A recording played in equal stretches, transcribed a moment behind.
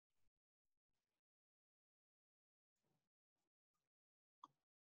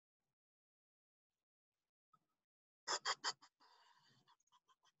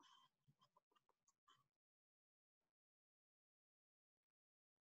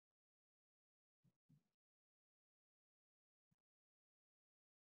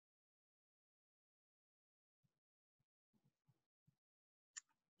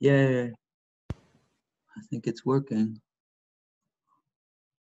Yay, I think it's working.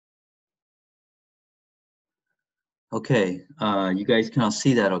 Okay, you guys can all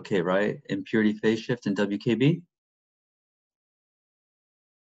see that okay, right? Impurity phase shift in WKB?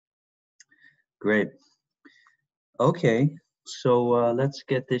 Great. Okay, so let's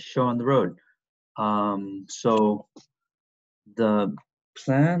get this show on the road. So the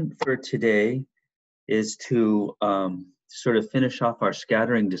plan for today is to sort of finish off our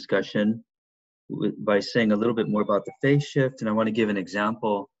scattering discussion by saying a little bit more about the phase shift, and I want to give an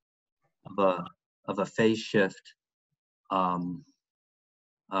example of a phase shift,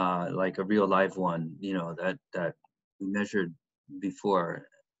 like a real live one, you know, that we measured before,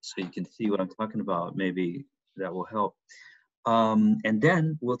 so you can see what I'm talking about. Maybe that will help. And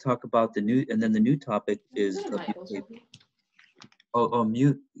then we'll talk about the new, and then the new topic is WKB. Oh,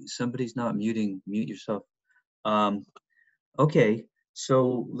 mute. Somebody's not muting. Mute yourself. Okay,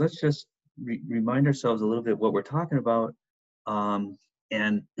 so let's just remind ourselves a little bit what we're talking about.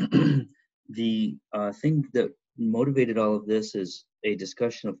 And the thing that motivated all of this is a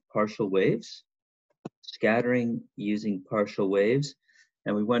discussion of partial waves, scattering using partial waves.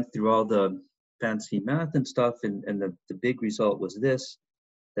 And we went through all the fancy math and stuff, and the big result was this,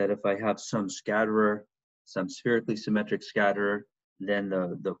 that if I have some scatterer, some spherically symmetric scatterer, then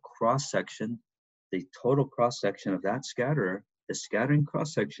the cross-section, the total cross-section of that scatterer, the scattering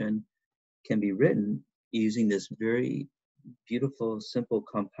cross-section, can be written using this very beautiful, simple,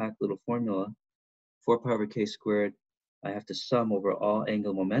 compact little formula, 4 pi over k squared. I have to sum over all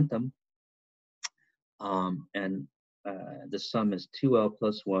angular momentum, and the sum is 2L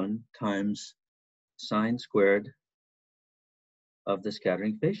plus 1 times sine squared of the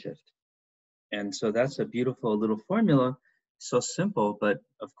scattering phase shift. And so that's a beautiful little formula, so simple, but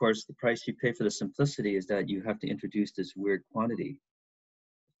of course the price you pay for the simplicity is that you have to introduce this weird quantity,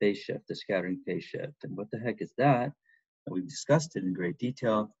 phase shift, the scattering phase shift. And what the heck is that? And we've discussed it in great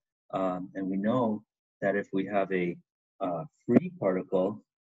detail, and we know that if we have a free particle,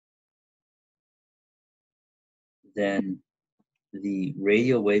 then the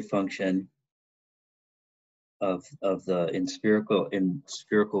radial wave function of the in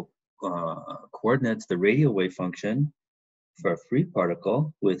spherical coordinates, the radial wave function for a free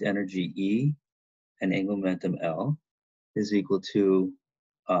particle with energy E and angular momentum L is equal to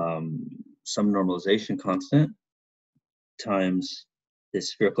some normalization constant times the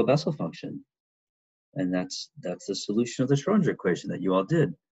spherical Bessel function. And that's the solution of the Schrodinger equation that you all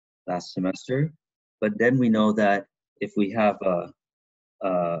did last semester. But then we know that if we have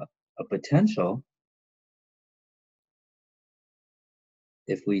a potential,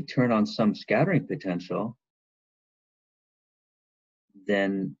 if we turn on some scattering potential,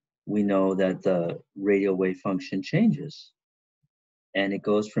 then we know that the radial wave function changes. And it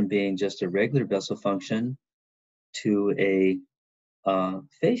goes from being just a regular Bessel function to a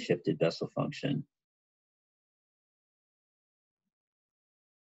phase shifted Bessel function.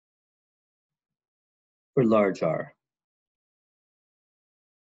 For large r,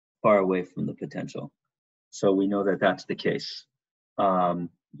 far away from the potential. So we know that that's the case,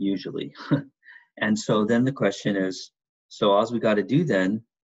 usually. And so then the question is, so all we got to do then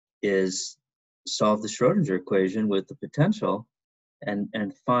is solve the Schrodinger equation with the potential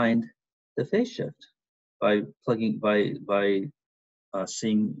and find the phase shift by plugging, by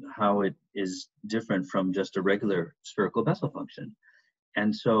seeing how it is different from just a regular spherical Bessel function.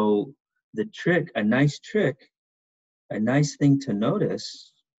 And so the trick, a nice thing to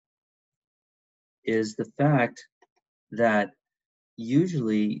notice is the fact that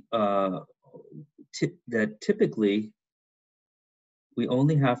usually, typically, we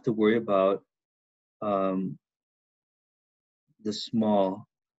only have to worry about the small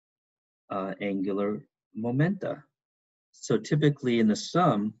angular momenta. So typically in the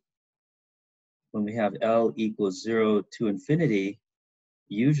sum, when we have L equals 0 to infinity,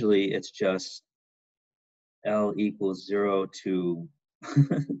 usually it's just L equals 0 to,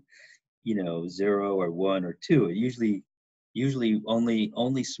 you know, 0 or 1 or 2. Usually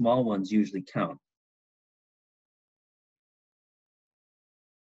only small ones usually count.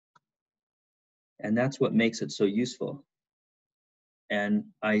 And that's what makes it so useful. And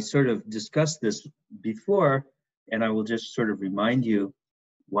I sort of discussed this before, and I will just sort of remind you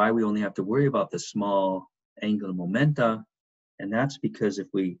why we only have to worry about the small angular momenta. And that's because if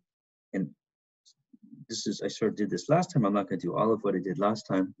we, and I sort of did this last time. I'm not going to do all of what I did last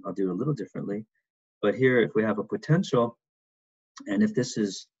time. I'll do it a little differently. But here, if we have a potential, and if this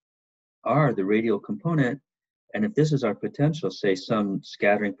is R, the radial component, and if this is our potential, say some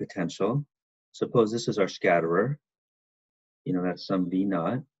scattering potential, suppose this is our scatterer, you know, that's some V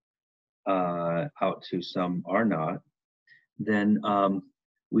naught out to some R naught, then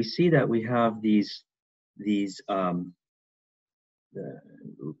we see that we have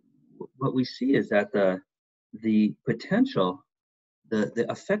what we see is that the potential, the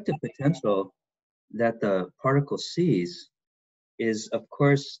effective potential that the particle sees is, of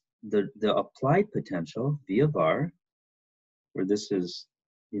course, the applied potential V of R, where this is,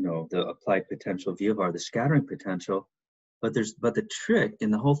 you know, the applied potential V of R, the scattering potential. But the trick in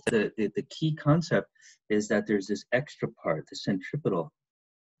the whole the key concept is that there's this extra part, the centripetal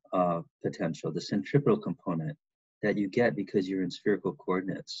potential, the centripetal component that you get because you're in spherical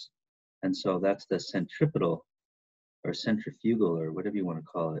coordinates. And so that's the centripetal or centrifugal or whatever you want to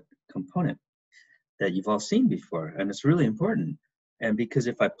call it component that you've all seen before. And it's really important. And because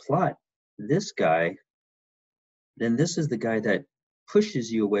if I plot this guy, then this is the guy that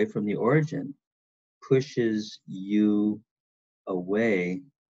pushes you away from the origin, pushes you away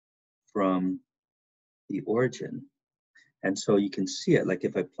from the origin. And so you can see it, like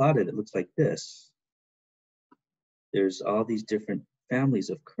if I plot it, it looks like this. There's all these different families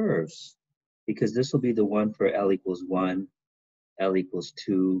of curves, because this will be the one for L equals 1, L equals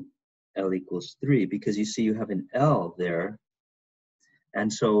 2, L equals 3, because you see you have an L there.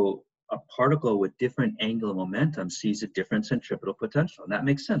 And so a particle with different angular momentum sees a different centripetal potential. And that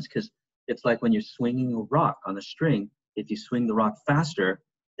makes sense, because it's like when you're swinging a rock on a string. If you swing the rock faster,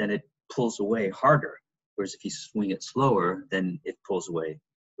 then it pulls away harder. Whereas if you swing it slower, then it pulls away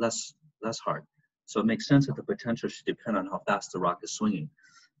less hard. So it makes sense that the potential should depend on how fast the rock is swinging.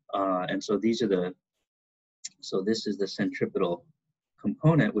 And so these are so this is the centripetal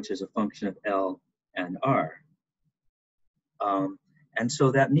component, which is a function of L and R. And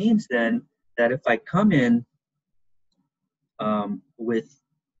so that means then that if I come in the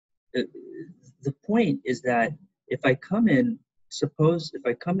point is that if I come in, suppose if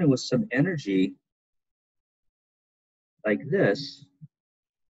I come in with some energy like this,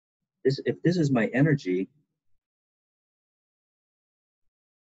 if this is my energy,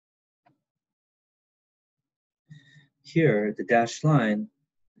 here, the dashed line,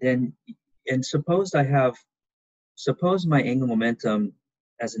 then, and suppose my angular momentum,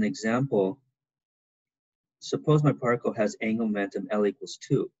 as an example, suppose my particle has angular momentum L equals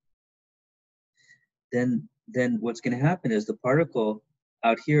 2. Then what's going to happen is the particle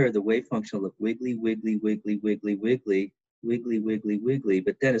out here, the wave function will look wiggly, wiggly, wiggly, wiggly, wiggly, wiggly, wiggly, wiggly.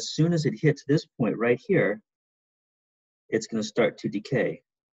 But then as soon as it hits this point right here, it's going to start to decay.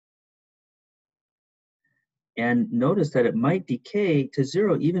 And notice that it might decay to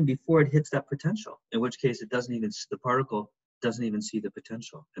 0 even before it hits that potential, in which case the particle doesn't even see the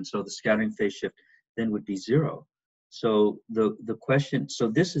potential. And so the scattering phase shift then would be 0. So the question, so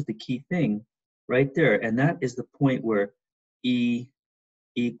this is the key thing right there. And that is the point where E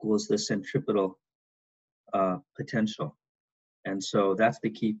equals the centripetal potential. And so that's the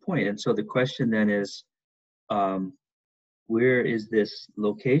key point. And so the question then is, where is this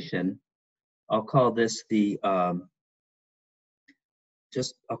location? I'll call this the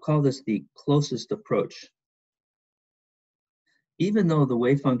closest approach. Even though the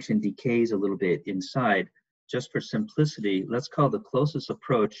wave function decays a little bit inside, just for simplicity, let's call the closest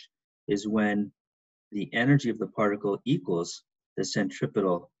approach is when the energy of the particle equals the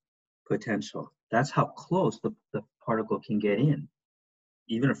centripetal potential. That's how close the particle can get in.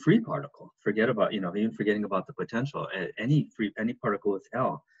 Even a free particle, forget about, even forgetting about the potential, any particle with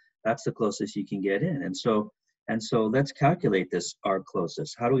L, that's the closest you can get in. And so let's calculate this R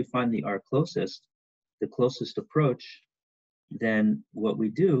closest. How do we find the R closest, the closest approach? Then what we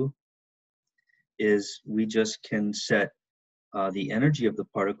do is we just can set the energy of the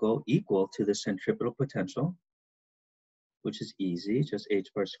particle equal to the centripetal potential, which is easy, just h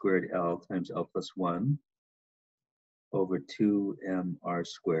bar squared L times L plus 1 over 2mr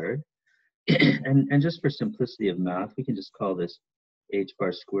squared. and just for simplicity of math, we can just call this h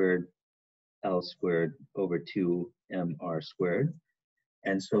bar squared L squared over 2mr squared.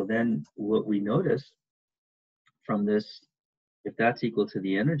 And so then what we notice from this, if that's equal to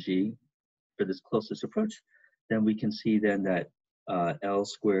the energy for this closest approach, then we can see then that L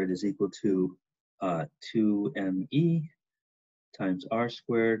squared is equal to 2me times r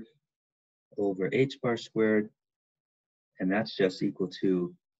squared over h bar squared. And that's just equal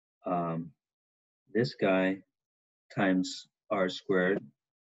to this guy times r squared.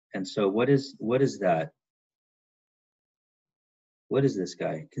 And so what is that? What is this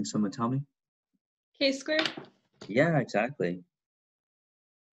guy? Can someone tell me? K squared? Yeah, exactly.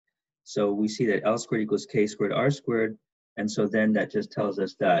 So we see that L squared equals K squared R squared. And so then that just tells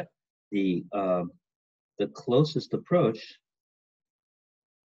us that the closest approach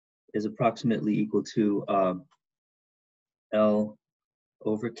is approximately equal to L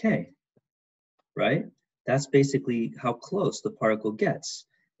over K, right? That's basically how close the particle gets.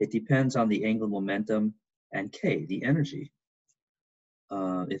 It depends on the angular momentum and K, the energy.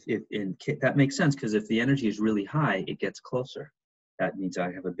 If in K, that makes sense, because if the energy is really high, it gets closer. That means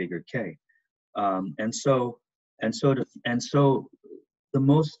I have a bigger K. So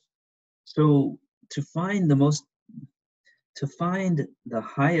to find the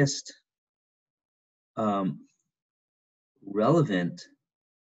highest relevant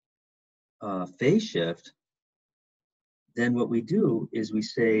phase shift, then what we do is we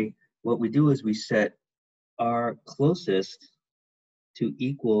set R closest to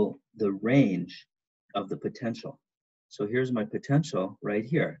equal the range of the potential. So here's my potential right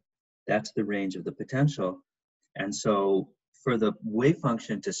here. That's the range of the potential. And so for the wave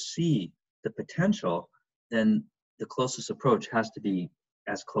function to see the potential, then the closest approach has to be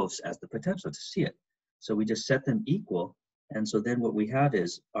as close as the potential to see it. So we just set them equal. And so then what we have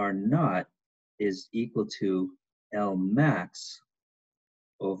is R naught is equal to L max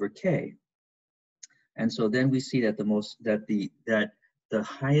over K. And so then we see that the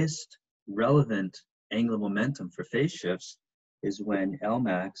highest relevant angular momentum for phase shifts is when L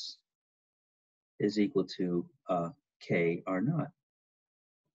max is equal to K R naught.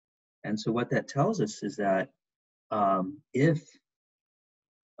 And so what that tells us is that if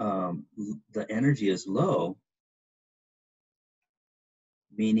the energy is low,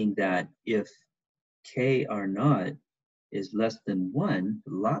 meaning that if K R naught is less than 1,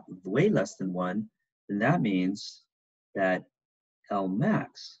 way less than 1, then that means that L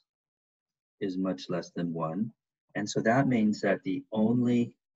max is much less than 1. And so that means that the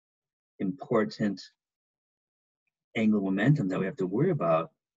only important angular momentum that we have to worry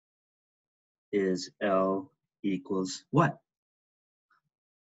about is L equals what?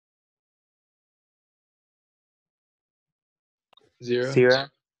 Zero.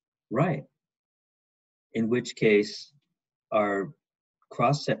 Right. In which case, our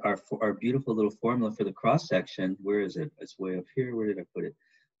beautiful little formula for the cross section, where is it? It's way up here. Where did I put it?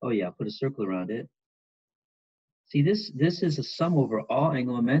 Oh yeah, put a circle around it. See, this is a sum over all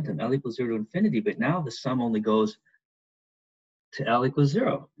angular momentum, L equals 0 to infinity, but now the sum only goes to L equals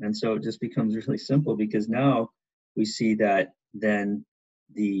 0. And so it just becomes really simple, because now we see that then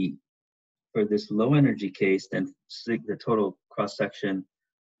for this low energy case, then the total cross section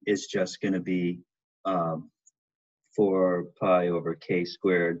is just going to be 4 pi over K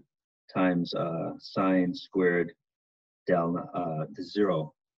squared times sine squared del the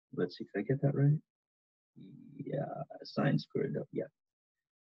 0. Let's see, can I get that right? Yeah, sine squared del, yeah.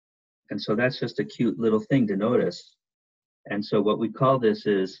 And so that's just a cute little thing to notice. And so what we call this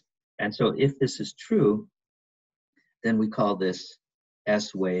is, and so if this is true, then we call this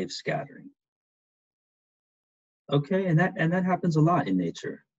S wave scattering. Okay, and that happens a lot in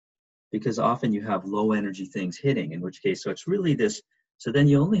nature, because often you have low energy things hitting, in which case, so it's really this, so then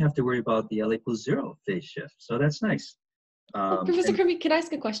you only have to worry about the L equals 0 phase shift. So that's nice. Professor Kirby, can I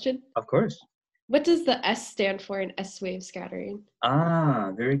ask a question? Of course. What does the S stand for in S wave scattering?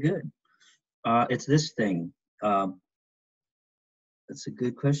 Ah, very good. It's this thing. That's a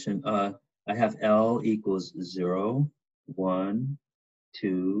good question. I have L equals 0, 1,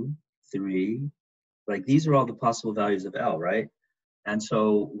 2, 3. Like these are all the possible values of L, right? And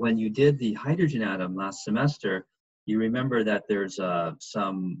so when you did the hydrogen atom last semester, you remember that there's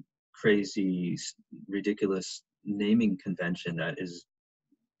some crazy, ridiculous naming convention that is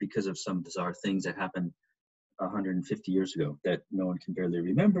because of some bizarre things that happened 150 years ago that no one can barely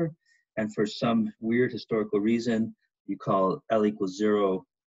remember. And for some weird historical reason, you call L equals 0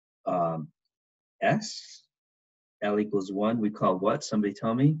 S. L equals 1, we call what? Somebody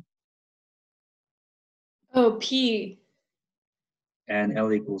tell me. Oh, P. And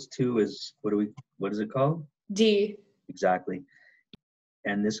L equals 2 is, what is it called? D. Exactly.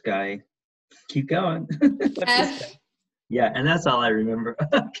 And this guy, keep going. F. Yeah, and that's all I remember.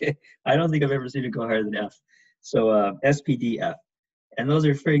 Okay, I don't think I've ever seen it go higher than F. So SPDF. And those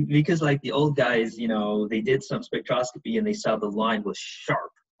are free, because like the old guys, you know, they did some spectroscopy and they saw the line was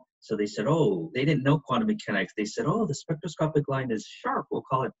sharp. So they said, oh, they didn't know quantum mechanics. They said, oh, the spectroscopic line is sharp. We'll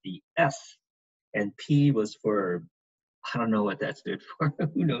call it the F. And P was for, I don't know what that stood for.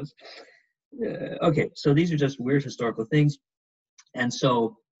 Who knows? Okay, so these are just weird historical things. And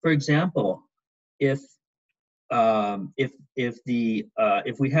so, for example, if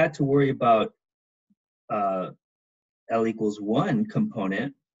if we had to worry about L equals 1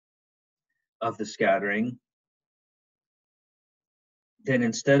 component of the scattering, then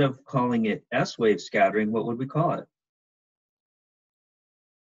instead of calling it S wave scattering, what would we call it?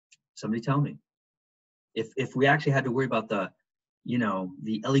 Somebody tell me. If we actually had to worry about the,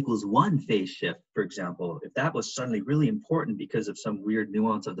 the L equals 1 phase shift, for example, if that was suddenly really important because of some weird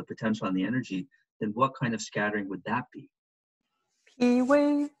nuance of the potential and the energy, then what kind of scattering would that be? P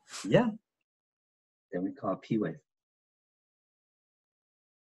wave? Yeah. Then we call it P wave.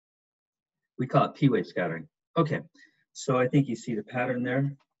 We call it P wave scattering. Okay, so I think you see the pattern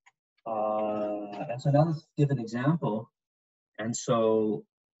there. And so now let's give an example. And so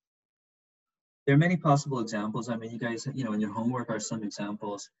there are many possible examples. I mean, you guys, in your homework are some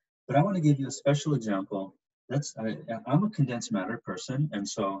examples, but I want to give you a special example. I'm a condensed matter person, and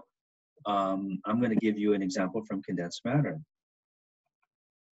so I'm going to give you an example from condensed matter.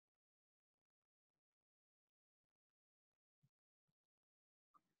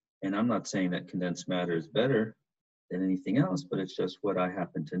 And I'm not saying that condensed matter is better than anything else, but it's just what I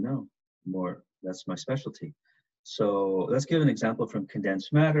happen to know more. That's my specialty. So let's give an example from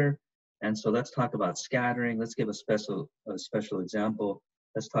condensed matter. And so let's talk about scattering. Let's give a special example.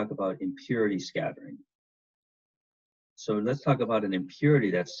 Let's talk about impurity scattering. So let's talk about an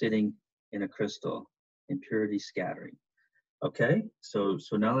impurity that's sitting in a crystal, impurity scattering. Okay, so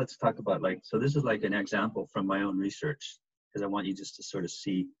now let's talk about so this is like an example from my own research, because I want you just to sort of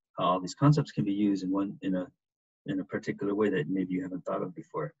see how all these concepts can be used in a particular way that maybe you haven't thought of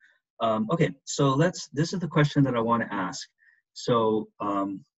before. Okay, so this is the question that I want to ask. So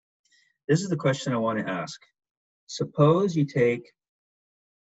this is the question I want to ask. Suppose you take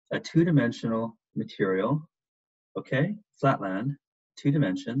a two-dimensional material, okay, flatland, 2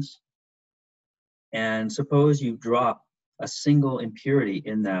 dimensions, and suppose you drop a single impurity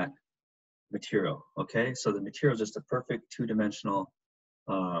in that material, okay? So the material is just a perfect two-dimensional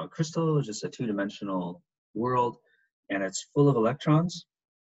crystal, just a two-dimensional world, and it's full of electrons.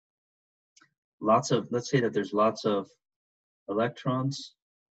 Let's say that there's lots of electrons,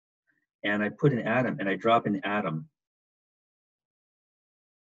 and I put an atom, and I drop an atom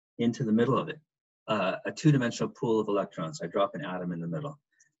into the middle of it, a two-dimensional pool of electrons. I drop an atom in the middle.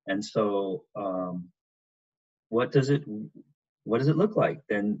 And so what does it look like?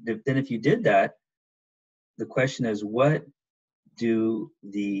 Then if you did that, the question is, what do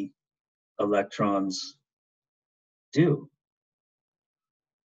the electrons do?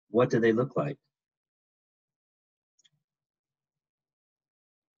 What do they look like?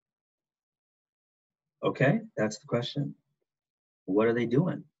 Okay, that's the question. What are they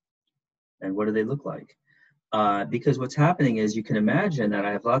doing? And what do they look like? Because what's happening is, you can imagine that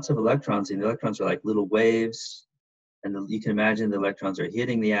I have lots of electrons, and the electrons are like little waves, and you can imagine the electrons are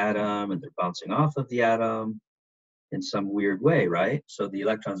hitting the atom, and they're bouncing off of the atom in some weird way, right? So the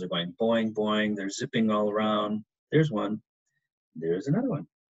electrons are going boing, boing, they're zipping all around. There's one, there's another one,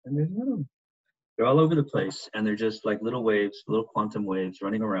 and there's another one. They're all over the place, and they're just like little waves, little quantum waves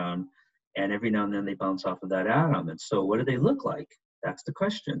running around, and every now and then they bounce off of that atom. And so what do they look like? That's the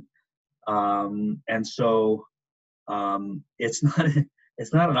question. And so it's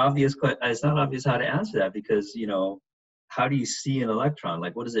not an obvious question. It's not obvious how to answer that, because how do you see an electron?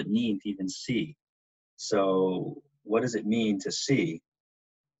 Like, what does it mean to even see? So what does it mean to see?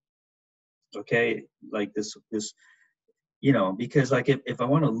 Okay, like this because like if I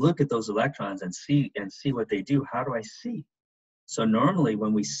want to look at those electrons and see what they do, how do I see? So normally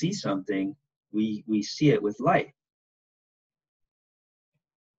when we see something, we see it with light.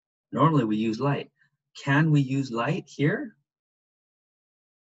 Normally we use light. Can we use light here?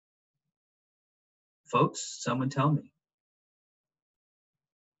 Folks, someone tell me.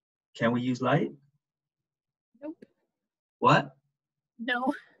 Can we use light? Nope. What?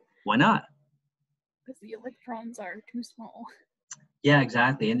 No. Why not? Because the electrons are too small. Yeah,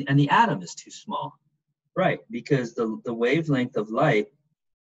 exactly. And the atom is too small. Right, because the wavelength of light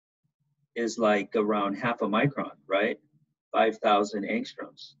is like around half a micron, right? 5,000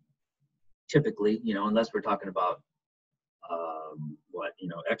 angstroms. Typically, unless we're talking about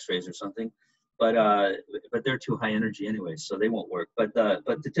X-rays or something, but they're too high energy anyway, so they won't work. But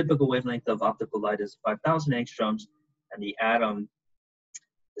the typical wavelength of optical light is 5,000 angstroms, and the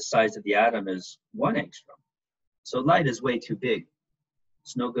size of the atom is 1 angstrom. So light is way too big.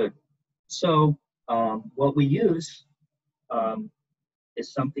 It's no good. So what we use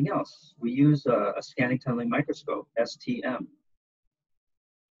is something else. We use a scanning tunneling microscope, STM.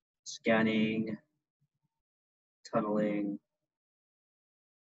 Scanning tunneling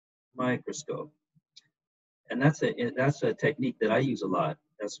microscope. And that's a technique that I use a lot.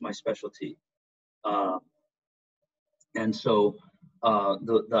 That's my specialty. And so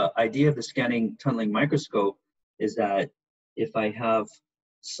the idea of the scanning tunneling microscope is that if I have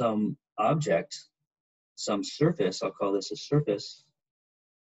some object, some surface, I'll call this a surface,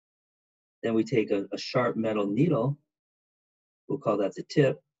 then we take a sharp metal needle, we'll call that the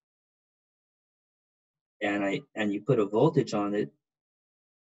tip, and you put a voltage on it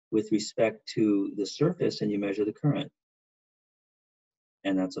with respect to the surface, and you measure the current.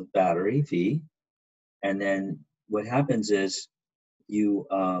 And that's a battery, V. And then what happens is you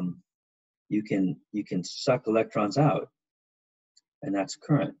can suck electrons out, and that's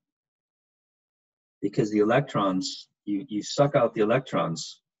current. Because the electrons, you suck out the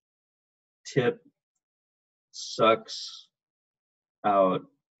electrons, tip sucks out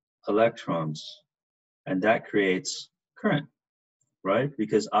electrons, and that creates current, right?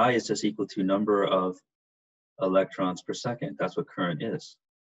 Because I is just equal to number of electrons per second. That's what current is.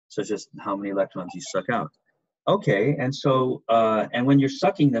 So it's just how many electrons you suck out. Okay, and so, and when you're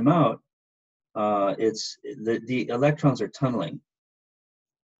sucking them out, it's the electrons are tunneling.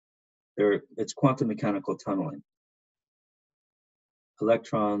 It's quantum mechanical tunneling.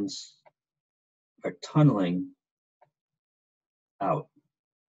 Electrons are tunneling out.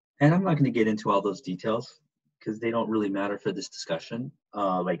 And I'm not going to get into all those details because they don't really matter for this discussion.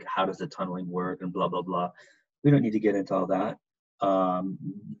 Like how does the tunneling work and blah, blah, blah. We don't need to get into all that.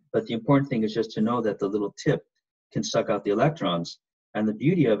 But the important thing is just to know that the little tip can suck out the electrons. And the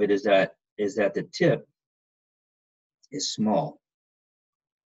beauty of it is that the tip is small.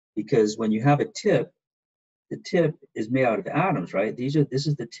 Because when you have a tip, the tip is made out of atoms, right? This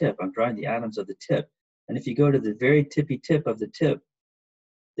is the tip. I'm drawing the atoms of the tip. And if you go to the very tippy tip of the tip,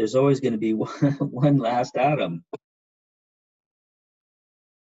 there's always going to be one last atom.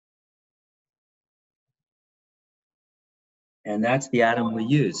 And that's the atom we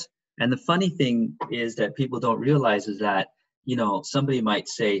use. And the funny thing is that people don't realize is that, you know, somebody might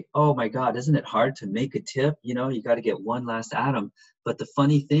say, oh my God, isn't it hard to make a tip? You know, you got to get one last atom. But the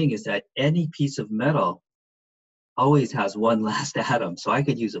funny thing is that any piece of metal always has one last atom. So I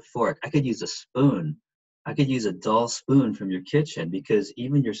could use a fork, I could use a spoon, I could use a dull spoon from your kitchen, because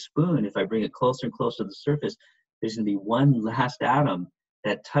even your spoon, if I bring it closer and closer to the surface, there's going to be one last atom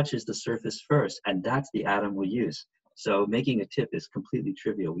that touches the surface first, and that's the atom we use. So making a tip is completely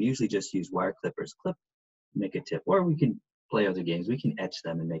trivial. We usually just use wire clippers, make a tip, or we can play other games. We can etch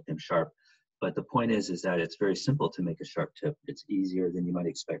them and make them sharp. But the point is that it's very simple to make a sharp tip. It's easier than you might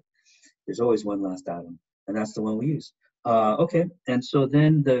expect. There's always one last atom, and that's the one we use. Okay, and so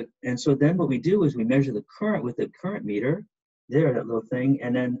then what we do is we measure the current with the current meter, there, that little thing,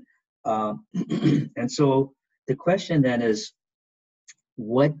 and then and so the question then is,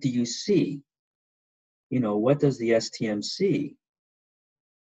 what do you see? You know, what does the STM see?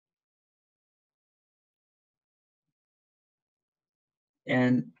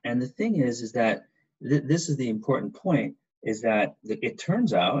 And the thing is that this is the important point, is that it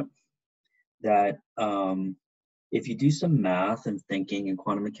turns out that if you do some math and thinking in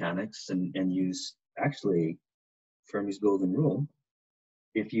quantum mechanics and use actually Fermi's golden rule,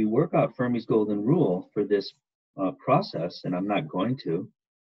 if you work out Fermi's golden rule for this process, and I'm not going to,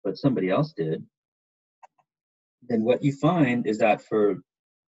 but somebody else did, then what you find is that for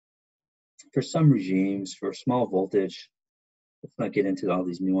some regimes, for small voltage, let's not get into all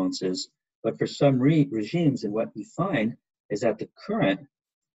these nuances, but for some regimes, and what you find is that the current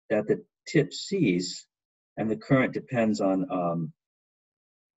that the tip sees, and the current depends on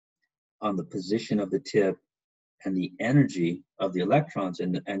the position of the tip and the energy of the electrons,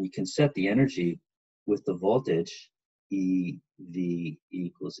 and you can set the energy with the voltage, E V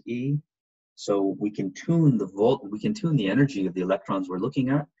equals E. So we can tune the energy of the electrons we're looking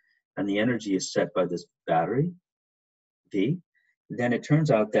at, and the energy is set by this battery, V. Then it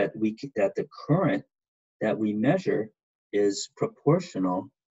turns out that the current that we measure is proportional.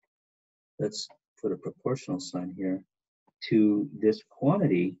 Let's put a proportional sign here to this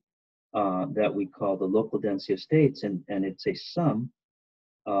quantity that we call the local density of states, and it's a sum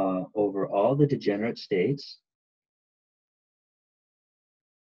over all the degenerate states,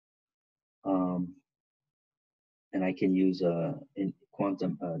 and I can use in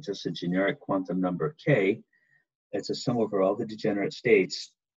quantum just a generic quantum number k. It's a sum over all the degenerate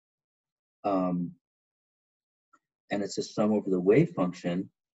states, and it's a sum over the wave function,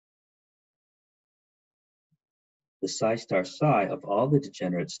 the psi star psi of all the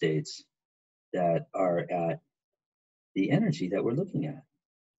degenerate states that are at the energy that we're looking at.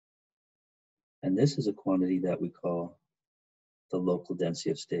 And this is a quantity that we call the local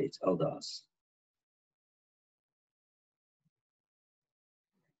density of states, LDOS.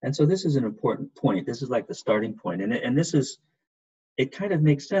 And so this is an important point. This is like the starting point. And this is, it kind of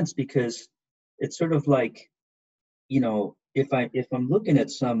makes sense because it's sort of like, you know, if I'm looking at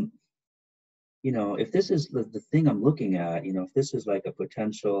some, you know, if this is the thing I'm looking at, you know, if this is like a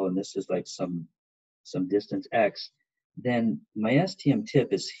potential and this is like some distance x, then my STM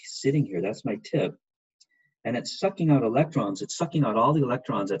tip is sitting here. That's my tip. And it's sucking out electrons. It's sucking out all the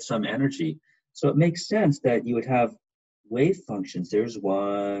electrons at some energy. So it makes sense that you would have wave functions. There's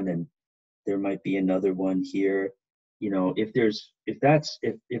one, and there might be another one here. You know, if there's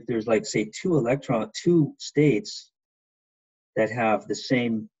like, say, two states that have the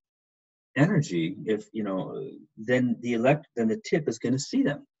same energy, if you know, then the tip is going to see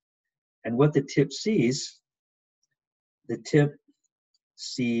them. And what the tip sees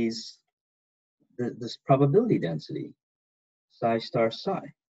this probability density, psi star psi.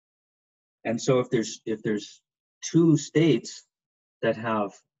 And so if there's two states that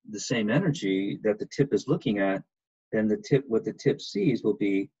have the same energy that the tip is looking at, then what the tip sees will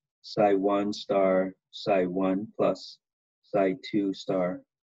be psi 1 star psi 1 plus psi 2 star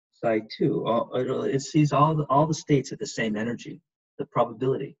psi 2. It sees all the states at the same energy, the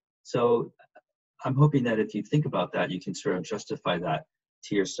probability. So I'm hoping that if you think about that, you can sort of justify that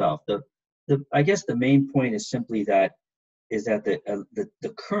to yourself. I guess the main point is simply that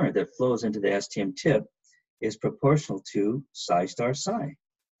the current that flows into the STM tip is proportional to psi star psi,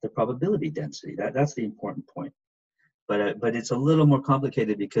 the probability density. That's the important point. But it's a little more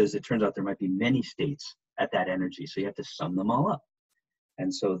complicated because it turns out there might be many states at that energy, so you have to sum them all up.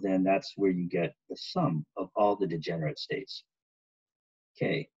 And so then that's where you get the sum of all the degenerate states.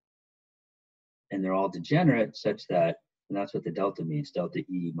 Okay. And they're all degenerate such that, and that's what the delta means, delta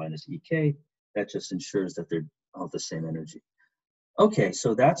E minus EK, that just ensures that they're all the same energy. Okay,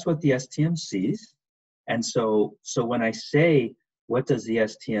 so that's what the STM sees. And so when I say, what does the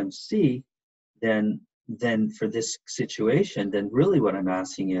STM see, then for this situation, then really what I'm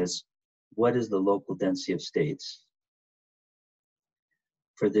asking is, what is the local density of states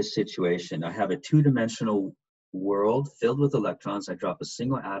for this situation? I have a two-dimensional world filled with electrons. I drop a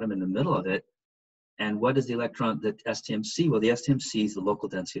single atom in the middle of it. And what does the STM see? Well, the STM sees the local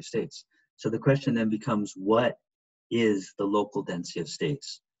density of states. So the question then becomes, what is the local density of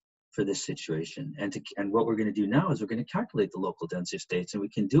states for this situation? And what we're going to do now is we're going to calculate the local density of states, and we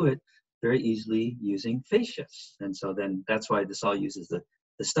can do it very easily using phase shifts. And so then that's why this all uses the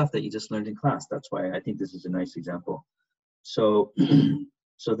stuff that you just learned in class. That's why I think this is a nice example. So,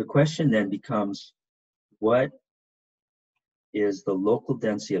 so the question then becomes, what is the local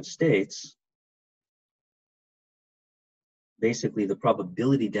density of states? Basically the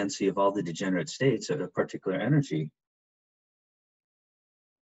probability density of all the degenerate states at a particular energy.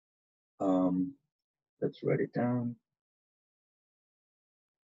 Let's write it down.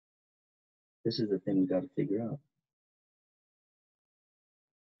 This is the thing we got to figure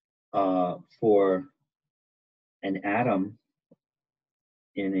out. For an atom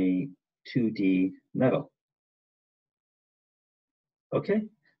in a 2D metal. Okay,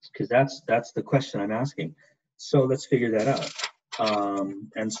 because that's the question I'm asking. So let's figure that out.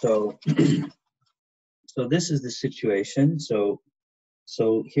 And so so this is the situation. So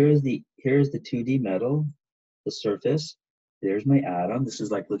here's the 2D metal, the surface. There's my atom. This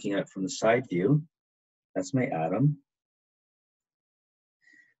is like looking at it from the side view. That's my atom.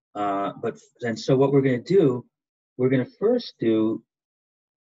 And so what we're going to do, we're going to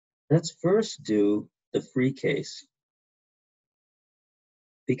let's first do the free case.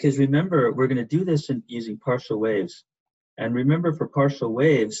 Because remember, we're going to do this using partial waves. And remember, for partial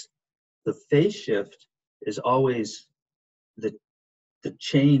waves, the phase shift is always the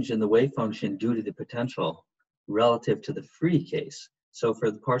change in the wave function due to the potential relative to the free case. So for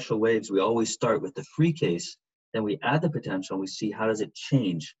the partial waves, we always start with the free case, then we add the potential, and we see how does it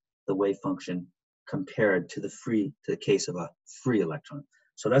change the wave function compared to the case of a free electron.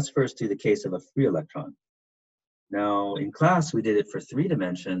 So let's first do the case of a free electron. Now in class, we did it for 3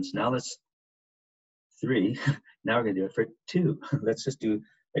 dimensions. Now let's now we're gonna do it for 2. Let's just do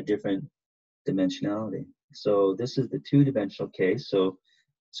a different dimensionality. So this is the 2-dimensional case. So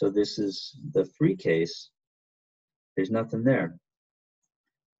this is the free case. There's nothing there.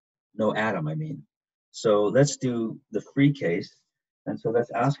 No atom, I mean. So let's do the free case. And so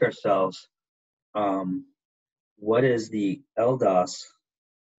let's ask ourselves, what is the LDOS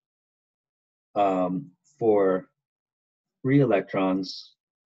for free electrons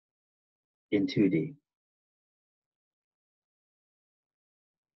in 2D?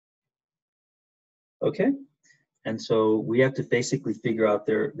 Okay, and so we have to basically figure out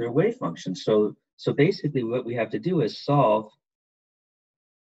their wave function. So basically what we have to do is solve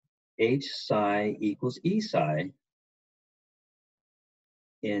H psi equals E psi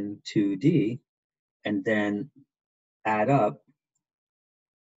in 2D, and then add up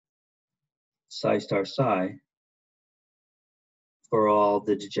psi star psi for all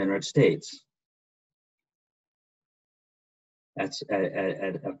the degenerate states at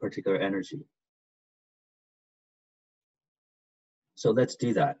a particular energy. So let's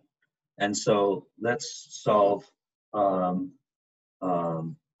do that. And so let's solve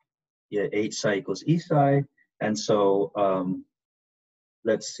H psi equals E psi. And so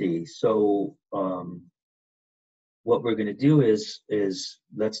let's see. So what we're going to do is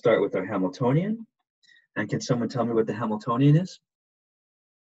let's start with our Hamiltonian. And can someone tell me what the Hamiltonian is?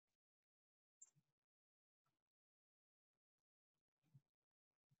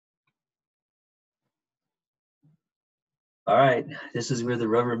 All right, this is where the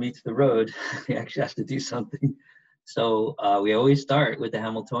rubber meets the road. We actually have to do something. So we always start with the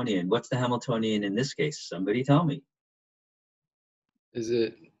Hamiltonian. What's the Hamiltonian in this case? Somebody tell me. Is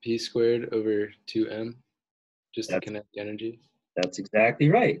it p squared over 2m, just to That's- connect energy? That's exactly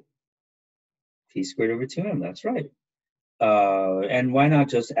right. P squared over 2m, that's right. And why not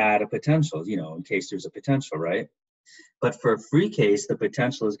just add a potential, you know, in case there's a potential, right? But for a free case, the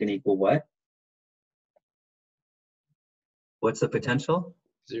potential is going to equal what? What's the potential?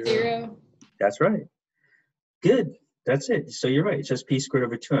 0. That's right. Good. That's it. So you're right. It's just p squared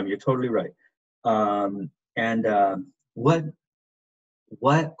over 2m. You're totally right.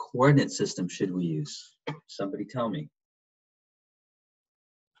 What coordinate system should we use? Somebody tell me.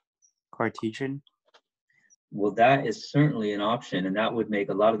 Cartesian. Well, that is certainly an option, and that would make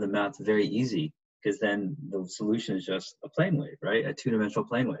a lot of the math very easy, because then the solution is just a plane wave, right? A two-dimensional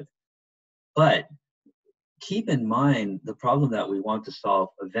plane wave. But keep in mind the problem that we want to solve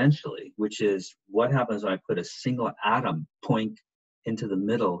eventually, which is what happens when I put a single atom point into the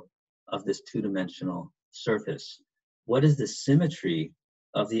middle of this two-dimensional surface? What is the symmetry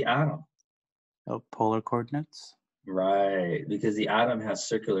of the atom? Oh, polar coordinates. Right, because the atom has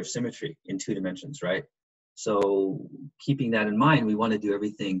circular symmetry in 2 dimensions, right? So keeping that in mind, we want to do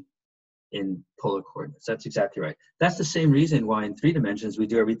everything in polar coordinates. That's exactly right. That's the same reason why in 3 dimensions we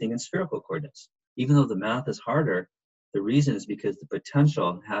do everything in spherical coordinates. Even though the math is harder, the reason is because the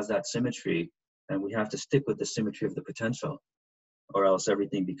potential has that symmetry, and we have to stick with the symmetry of the potential, or else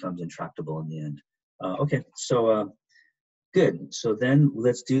everything becomes intractable in the end. Okay, so good. So then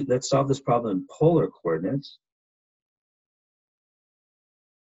let's solve this problem in polar coordinates.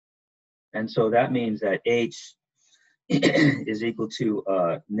 And so that means that h is equal to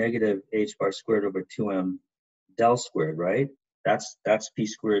negative h bar squared over 2m del squared, right? That's p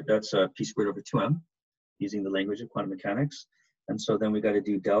squared. That's p squared over 2m, using the language of quantum mechanics. And so then we got to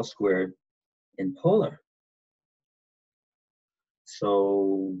do del squared in polar.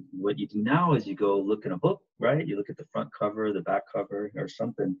 So what you do now is you go look in a book, right? You look at the front cover, the back cover, or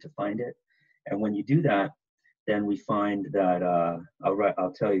something to find it. And when you do that, then we find that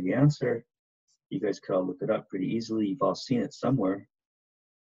I'll tell you the answer. You guys could all look it up pretty easily. You've all seen it somewhere.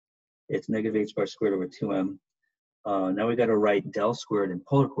 It's negative h bar squared over 2m. Now we got to write del squared in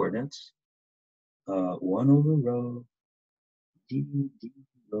polar coordinates. 1 over rho, d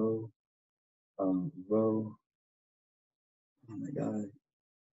rho, rho, oh my god,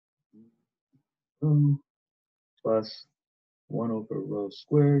 rho plus 1 over rho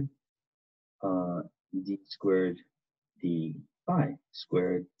squared, d squared, d phi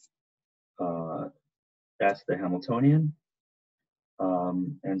squared. That's the Hamiltonian.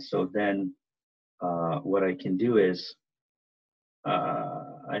 And so then what I can do is,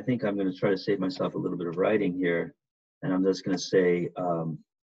 I think I'm going to try to save myself a little bit of writing here, and I'm just going to say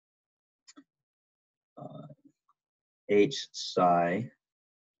h psi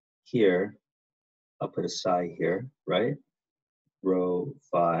here. I'll put a psi here, right? Rho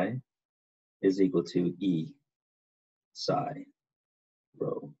phi is equal to E psi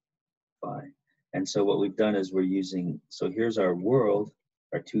rho phi. And so what we've done is we're using, so here's our world,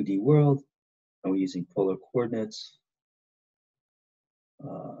 our 2D world, and we're using polar coordinates.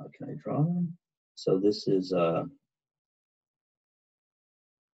 Can I draw them? So this is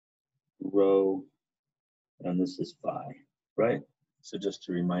rho, and this is phi, right? So just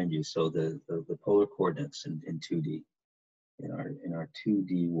to remind you, so the polar coordinates in 2D, in our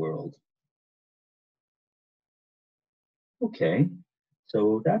 2D world. Okay,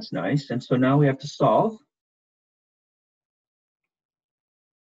 so that's nice. And so now we have to solve.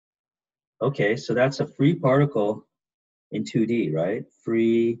 Okay, so that's a free particle in 2D, right?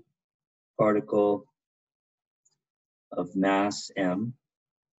 Free particle of mass m,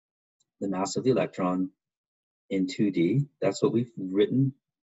 the mass of the electron in 2D. That's what we've written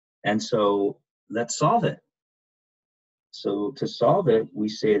And so let's solve it. So to solve it, we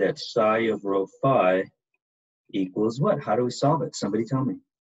say that psi of rho phi equals what? How do we solve it? Somebody tell me.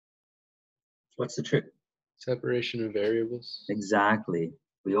 What's the trick? Separation of variables. Exactly.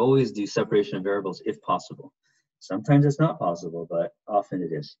 We always do separation of variables if possible. Sometimes it's not possible, but often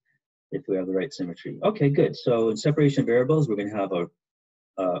it is if we have the right symmetry. Okay, good. So in separation of variables, we're going to have a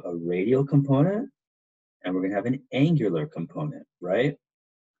radial component and we're going to have an angular component, right?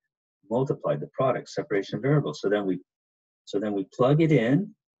 Multiply the product, separation of variables. So then we plug it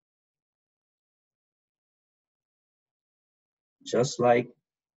in just like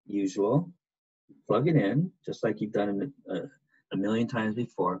usual. Plug it in just like you've done a million times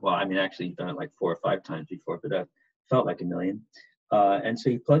before. Well, I mean, actually, you've done it like 4 or 5 times before, but that felt like a million. And so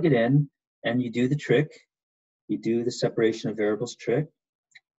you plug it in and you do the trick. You do the separation of variables trick,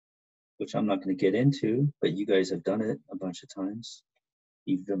 which I'm not going to get into, but you guys have done it a bunch of times.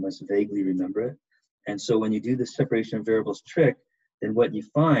 You must vaguely remember it. And so when you do the separation of variables trick, then what you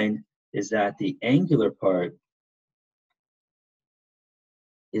find is that the angular part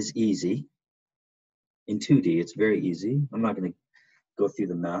is easy. In 2D, it's very easy. I'm not going to go through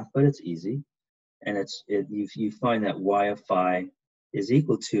the math, but it's easy. And you find that y of phi is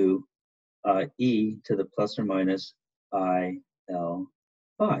equal to e to the plus or minus I L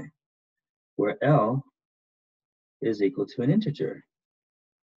phi, where L is equal to an integer.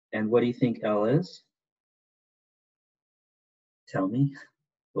 And what do you think L is? Tell me,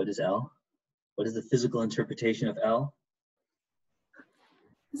 what is L? What is the physical interpretation of L?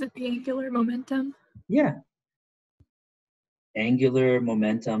 Is it the angular momentum? Yeah. Angular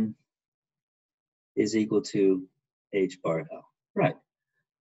momentum is equal to h bar L. Right.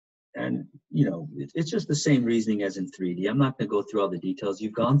 And, you know, it's just the same reasoning as in 3D. I'm not going to go through all the details.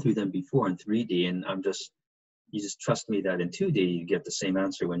 You've gone through them before in 3D, and you just trust me that in 2D, you get the same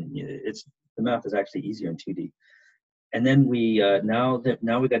answer when the math is actually easier in 2D. And then now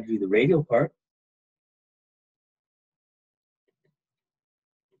we got to do the radial part.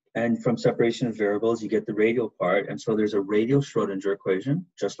 And from separation of variables, you get the radial part. And so there's a radial Schrodinger equation,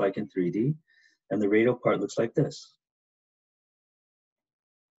 just like in 3D. And the radial part looks like this.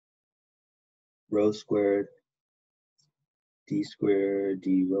 Rho squared, d squared,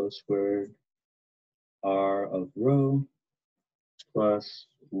 d rho squared, r of rho plus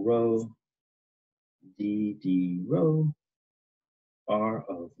rho, d rho, r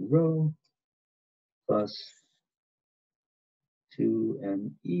of rho plus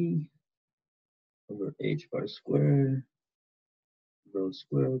 2me over h bar squared, rho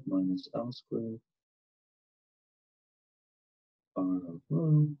squared minus l squared, r of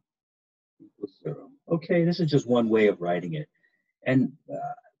rho equals 0. Okay, this is just one way of writing it. And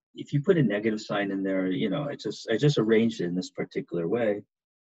if you put a negative sign in there, you know, I just arranged it in this particular way.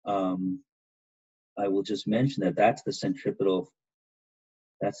 I will just mention that that's the centripetal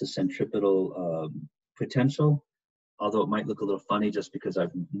potential, although it might look a little funny just because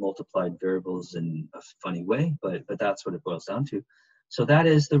I've multiplied variables in a funny way, but that's what it boils down to. So that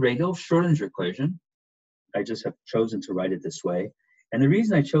is the radial Schrodinger equation. I just have chosen to write it this way. And the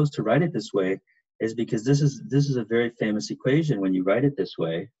reason I chose to write it this way is because this is a very famous equation when you write it this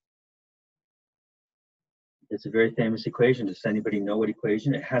way. It's a very famous equation. Does anybody know what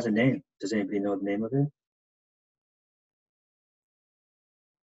equation? It has a name. Does anybody know the name of it?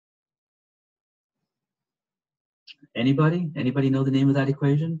 Anybody? Anybody know the name of that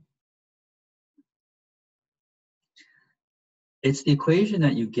equation? It's the equation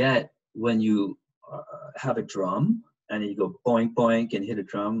that you get when you have a drum and you go boink, boink and hit a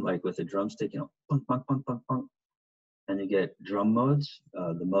drum, like with a drumstick, you know, punk, punk, punk, punk, punk. And you get drum modes,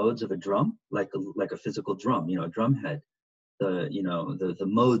 the modes of a drum, like a physical drum, you know, a drum head. The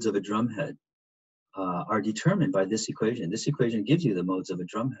modes of a drum head are determined by this equation. This equation gives you the modes of a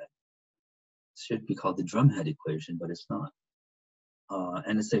drum head. It should be called the drum head equation, but it's not.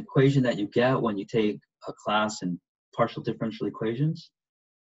 And it's the equation that you get when you take a class in partial differential equations,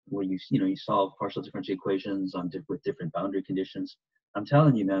 where you solve partial differential equations with different boundary conditions. I'm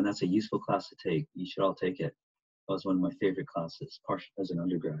telling you, man, that's a useful class to take. You should all take it. That was one of my favorite classes as an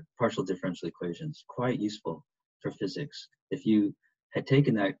undergrad. Partial differential equations, quite useful for physics. If you had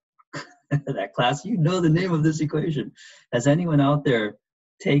taken that that class, you know the name of this equation. Has anyone out there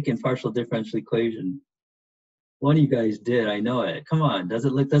taken partial differential equation? One of you guys did. I know it. Come on. Does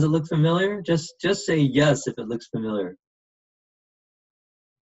it look familiar? Just say yes if it looks familiar.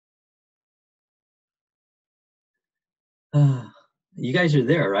 You guys are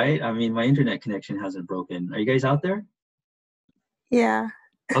there, right? I mean, my internet connection hasn't broken. Are you guys out there? Yeah.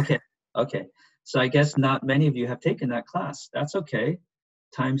 Okay. So I guess not many of you have taken that class. That's okay.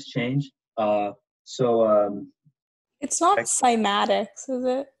 times change. It's not I- cymatics, is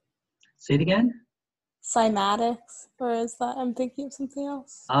it? Say it again. Cymatics, or is that I'm thinking of something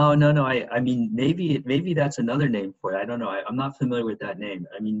else? Oh no, no. I mean, maybe that's another name for it. I don't know. I'm not familiar with that name.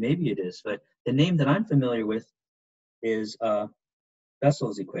 I mean, maybe it is, but the name that I'm familiar with is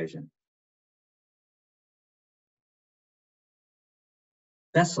Bessel's equation.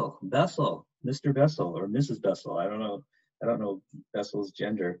 Bessel, Mr. Bessel or Mrs. Bessel. I don't know Bessel's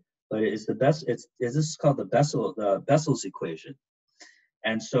gender, but it's the best. This is called the Bessel's equation.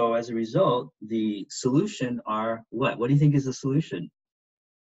 And so as a result, the solution are what? What do you think is the solution?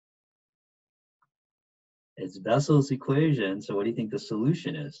 It's Bessel's equation. So what do you think the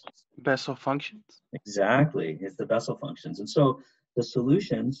solution is? Bessel functions. Exactly, it's the Bessel functions. And so the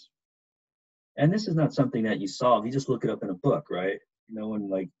solutions, and this is not something that you solve. You just look it up in a book, right? No one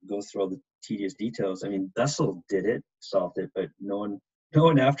like goes through all the tedious details. I mean, Bessel did it, solved it, but no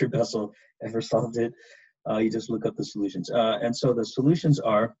one after Bessel ever solved it. You just look up the solutions. And so the solutions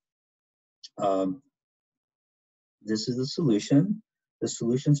are, this is the solution. The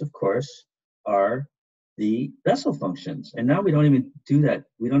solutions, of course, are the Bessel functions. And now we don't even do that.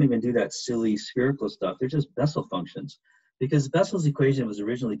 We don't even do that silly spherical stuff. They're just Bessel functions, because Bessel's equation was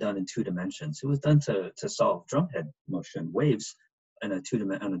originally done in 2 dimensions. It was done to solve drumhead motion, waves on a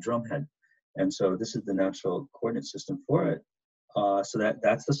drumhead. And so this is the natural coordinate system for it. So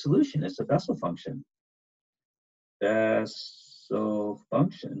that's the solution. It's a Bessel function. Bessel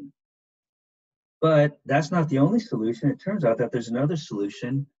function. But that's not the only solution. It turns out that there's another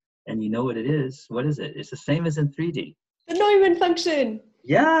solution, and you know what it is. What is it? It's the same as in 3D. The Neumann function.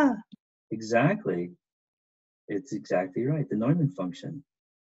 Yeah, exactly. It's exactly right. The Neumann function.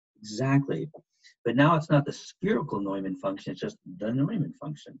 Exactly. But now it's not the spherical Neumann function. It's just the Neumann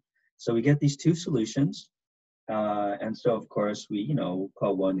function. So we get these 2 solutions. And so, of course, we,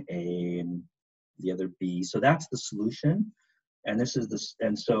 call one A and the other B. So that's the solution. And this is this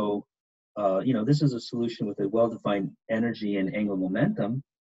is a solution with a well-defined energy and angular momentum,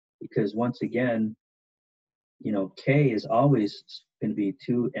 because once again, K is always going to be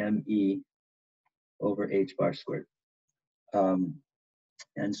 2me over h bar squared. But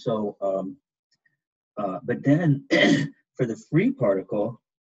then for the free particle,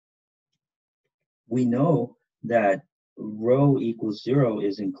 we know that rho equals 0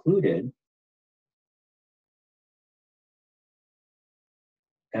 is included.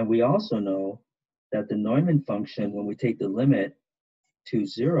 And we also know that the Neumann function, when we take the limit to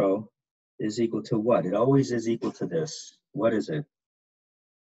 0, is equal to what? It always is equal to this. What is it?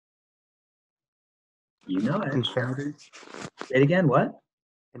 You know it. Infinity. Say it again, what?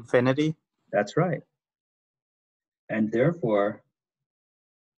 Infinity. That's right. And therefore,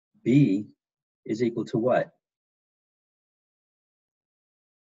 B is equal to what?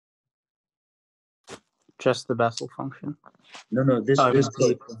 Just the Bessel function. No, this Oh, code. B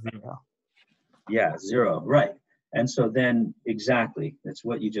equals 0. Yeah, 0, right. And so then, exactly, that's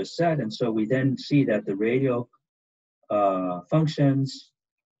what you just said. And so we then see that the radial functions,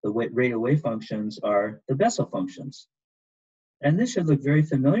 the radial wave functions are the Bessel functions. And this should look very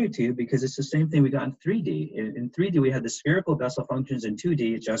familiar to you, because it's the same thing we got in 3D. In 3D, we had the spherical Bessel functions. In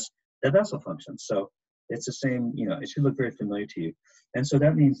 2D, it's just the Bessel functions. So it's the same, it should look very familiar to you. And so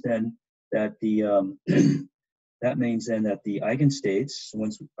that means then that the eigenstates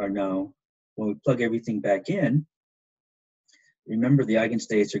are now, when we plug everything back in, remember the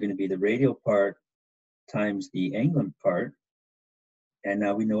eigenstates are going to be the radial part times the angular part, and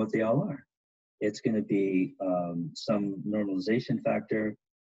now we know what they all are. It's going to be some normalization factor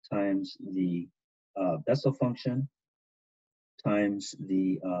times the Bessel function times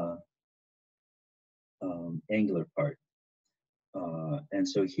the angular part. And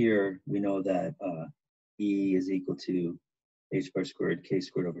so here we know that E is equal to h bar squared k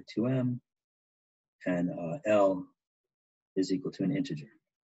squared over 2m, and L is equal to an integer.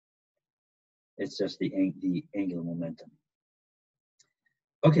 It's just the angular momentum.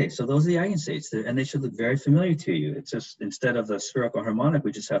 Okay, so those are the eigenstates, and they should look very familiar to you. It's just, instead of the spherical harmonic,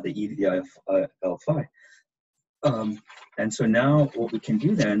 we just have the E to the L phi. And so now what we can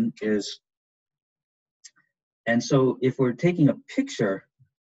do then is, and so if we're taking a picture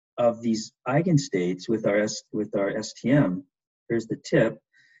of these eigenstates with our STM, here's the tip,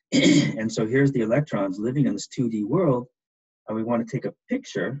 and so here's the electrons living in this 2D world, and we want to take a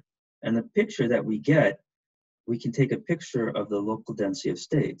picture, and the picture that we get, we can take a picture of the local density of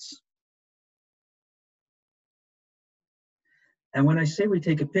states. And when I say we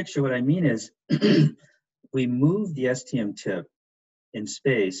take a picture, what I mean is we move the STM tip in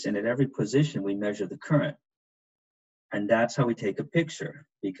space, and at every position we measure the current. And that's how we take a picture,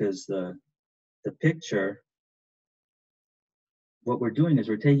 because the picture, what we're doing is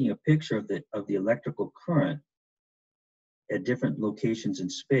we're taking a picture of the electrical current at different locations in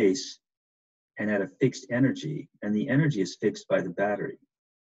space and at a fixed energy, and the energy is fixed by the battery,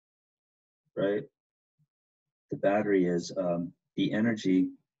 right? The battery is, the energy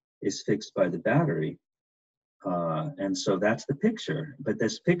is fixed by the battery. And so that's the picture, but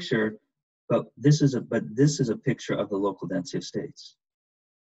this is a picture of the local density of states.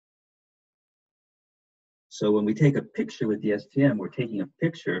 So when we take a picture with the STM, we're taking a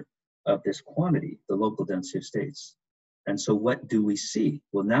picture of this quantity, the local density of states. And so what do we see?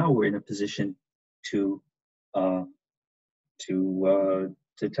 Well, now we're in a position to answer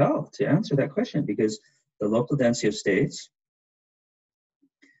that question, because the local density of states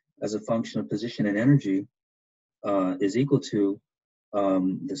as a function of position and energy is equal to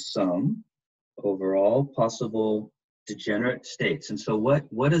the sum over all possible degenerate states. And so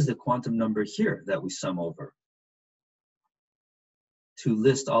what is the quantum number here that we sum over? To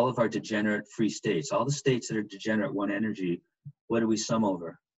list all of our degenerate free states, all the states that are degenerate one energy, what do we sum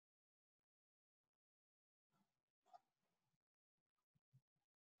over?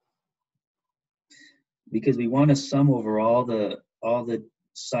 Because we want to sum over all the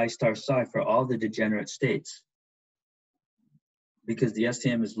psi star psi for all the degenerate states. Because the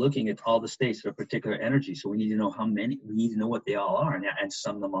STM is looking at all the states of a particular energy, so we need to know how many, we need to know what they all are and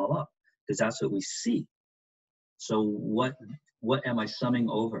sum them all up, because that's what we see. So what am I summing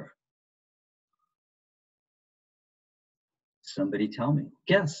over? Somebody tell me.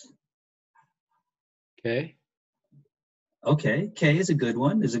 Guess. K. Okay, K is a good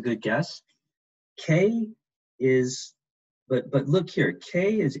one, is a good guess. K is, but look here,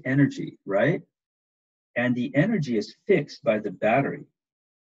 K is energy, right? And the energy is fixed by the battery.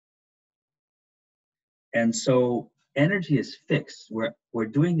 And so energy is fixed. We're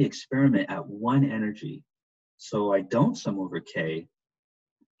doing the experiment at one energy. So I don't sum over K.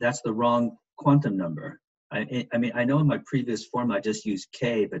 That's the wrong quantum number. I mean, I know in my previous form I just used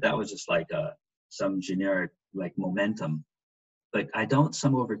K, but that was just like some generic like momentum. But I don't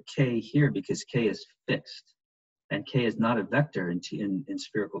sum over K here because K is fixed. And K is not a vector in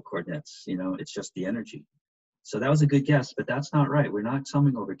spherical coordinates, you know, it's just the energy. So that was a good guess, but that's not right. We're not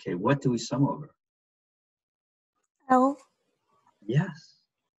summing over K. What do we sum over? L. Yes,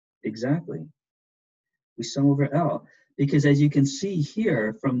 exactly. We sum over L, because as you can see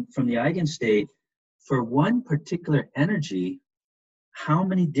here from the eigenstate, for one particular energy, how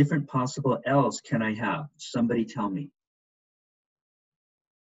many different possible L's can I have? Somebody tell me.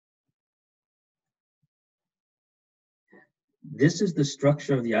 This is the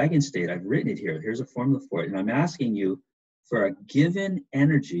structure of the eigenstate. I've written it here. Here's a formula for it. And I'm asking you, for a given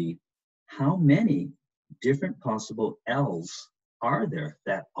energy, how many different possible L's are there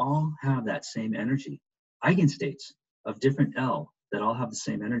that all have that same energy? Eigenstates of different L that all have the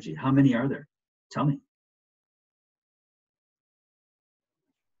same energy. How many are there? Tell me.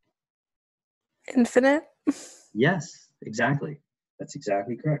 Infinite. Yes, exactly. That's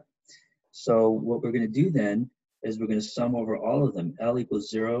exactly correct. So what we're going to do then is we're going to sum over all of them. L equals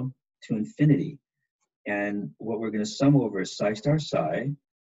 0 to infinity. And what we're going to sum over is psi star psi.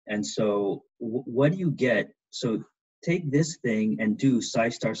 And so what do you get? So take this thing and do psi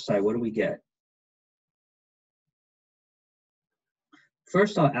star psi. What do we get?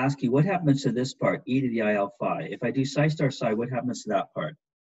 First, I'll ask you, what happens to this part, e to the IL phi? If I do psi star psi, what happens to that part?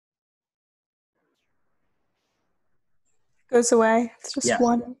 Goes away. It's just Yes,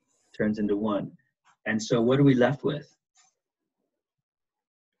 one. turns into 1. And so what are we left with?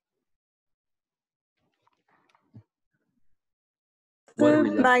 What are we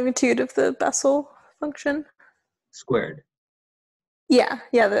The left? magnitude of the Bessel function. Squared. Yeah,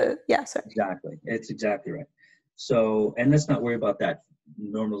 sorry. Exactly. It's exactly right. So, and let's not worry about that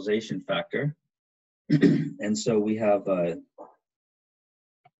normalization factor. And so we have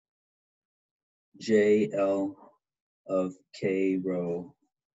JL of K rho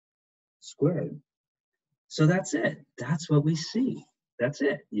squared. So that's it. That's what we see. That's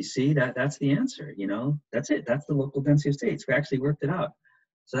it. You see that's the answer, you know, that's it. That's the local density of states. We actually worked it out.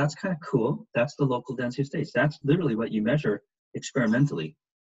 So that's kind of cool. That's the local density of states. That's literally what you measure experimentally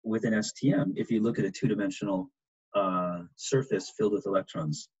with an STM if you look at a two-dimensional surface filled with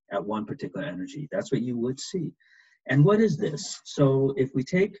electrons at one particular energy. That's what you would see. And what is this? So if we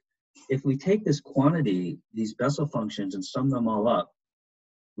take this quantity, these Bessel functions, and sum them all up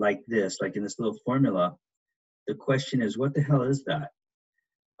like this, like in this little formula, the question is, what the hell is that?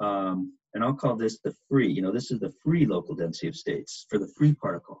 And I'll call this the free, you know, this is the free local density of states for the free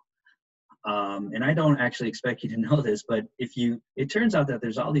particle. and I don't actually expect you to know this, but it turns out that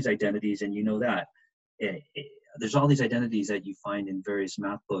there's all these identities, and you know that. There's all these identities that you find in various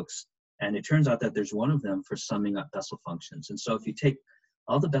math books, and it turns out that there's one of them for summing up Bessel functions. And so if you take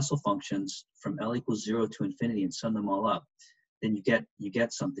all the Bessel functions from L equals 0 to infinity and sum them all up, then you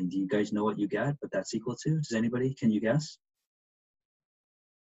get something. Do you guys know what you get, what that's equal to? Does anybody, can you guess?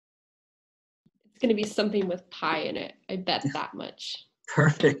 It's going to be something with pi in it. I bet that much.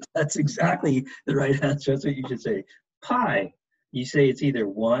 Perfect. That's exactly the right answer. That's what you should say. Pi. You say it's either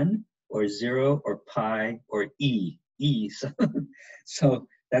 1 or 0 or pi or e. So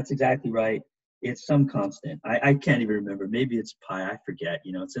that's exactly right. It's some constant. I can't even remember. Maybe it's pi. I forget.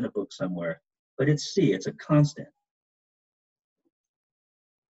 You know, it's in a book somewhere. But it's c. It's a constant.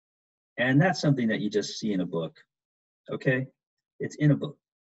 And that's something that you just see in a book. Okay? It's in a book.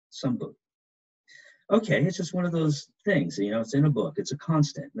 Some book. Okay, it's just one of those things, you know, it's in a book, it's a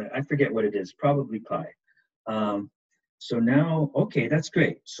constant. I forget what it is, probably pi. So now, okay, that's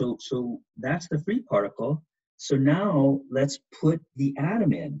great. So that's the free particle. So now let's put the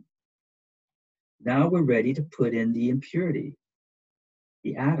atom in. Now we're ready to put in the impurity,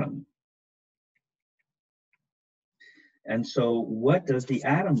 the atom. And so what does the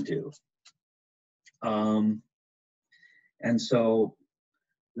atom do? And so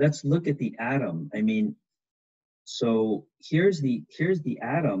let's look at the atom. I mean, so here's the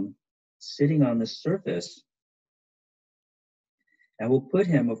atom sitting on the surface, and we'll put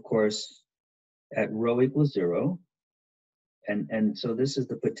him, of course, at rho equals 0, and so this is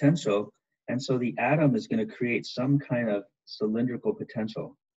the potential, and so the atom is going to create some kind of cylindrical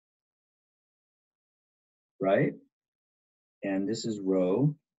potential, right? And this is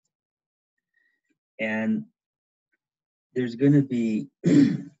rho, and there's going to be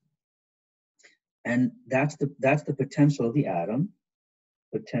and that's the potential of the atom,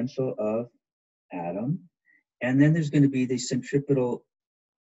 and then there's going to be the centripetal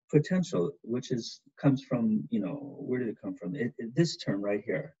potential, which comes from, you know, where did it come from? This term right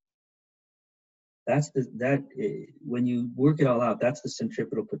here. That's when you work it all out, that's the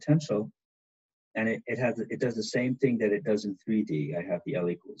centripetal potential, and it does the same thing that it does in 3D. I have the L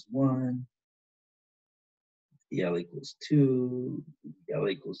equals 1, the L equals 2, the L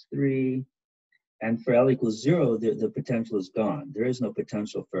equals 3. And for L equals 0, the potential is gone. There is no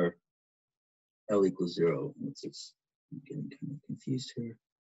potential for L equals 0. I'm getting kind of confused here.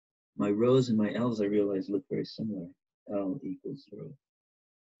 My rhos and my L's, I realize, look very similar. L equals 0.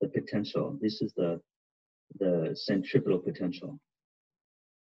 The potential. This is the centripetal potential.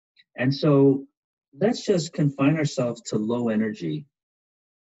 And so let's just confine ourselves to low energy.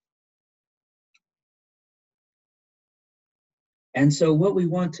 And so what we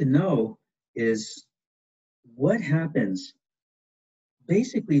want to know is what happens.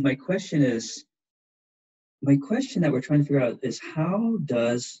 Basically, my question that we're trying to figure out is, how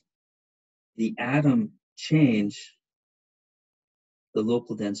does the atom change the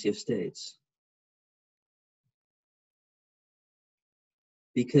local density of states?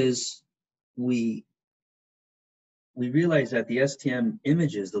 Because we realize that the STM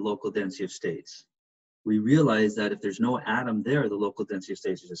images the local density of states. We realize that if there's no atom there, the local density of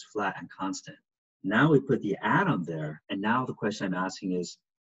states is just flat and constant. Now we put the atom there, and now the question I'm asking is,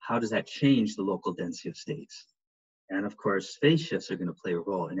 how does that change the local density of states? And of course, phase shifts are going to play a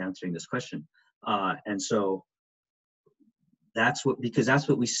role in answering this question. And so because that's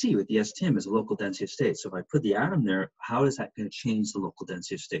what we see with the STM is a local density of states. So if I put the atom there, how is that going to change the local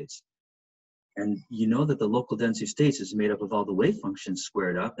density of states? And you know that the local density of states is made up of all the wave functions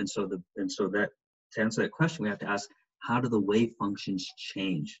squared up. And so that to answer that question, we have to ask, how do the wave functions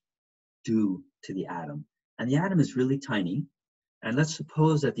change due to the atom? And the atom is really tiny. And let's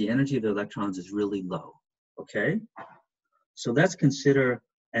suppose that the energy of the electrons is really low, okay? So let's consider,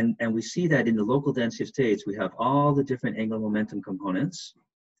 and we see that in the local density of states, we have all the different angular momentum components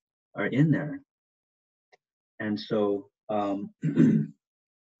are in there. And so now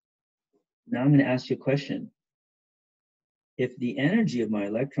I'm going to ask you a question. If the energy of my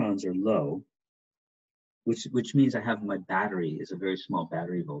electrons are low, which means I have my battery is a very small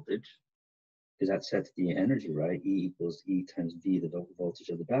battery voltage, because that sets the energy, right? E equals E times V, the local voltage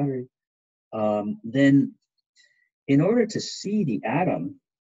of the battery. Then in order to see the atom,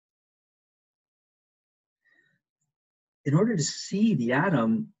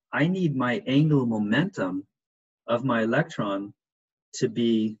 I need my angular momentum of my electron to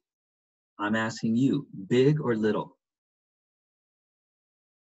be, I'm asking you, big or little?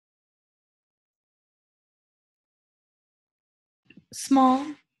 Small.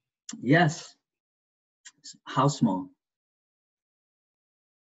 Yes. How small?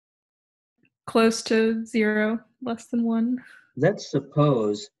 close to 0, less than 1. Let's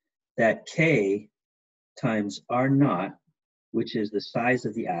suppose that K times R naught, which is the size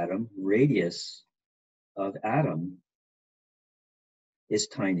of the atom, radius of atom, is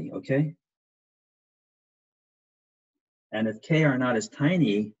tiny, okay? And if K R naught is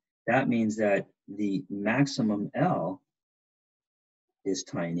tiny, that means that the maximum L is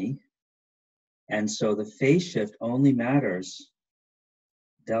tiny. And so the phase shift only matters,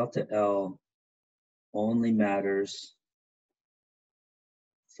 delta L only matters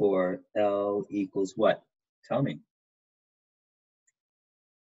for L equals what? Tell me.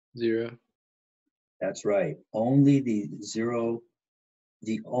 0. That's right. Only the zero,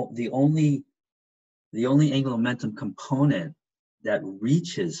 the only angular momentum component that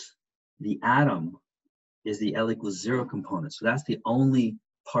reaches the atom is the L equals 0 component. So that's the only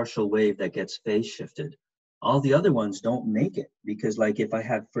partial wave that gets phase shifted. All the other ones don't make it, because like if I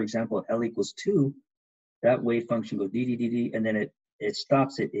had, for example, L equals 2, that wave function goes d, d, d, d, and then it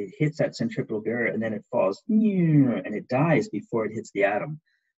stops, it hits that centripetal barrier, and then it falls, and it dies before it hits the atom.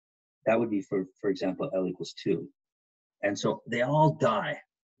 That would be, for example, L equals 2. And so they all die.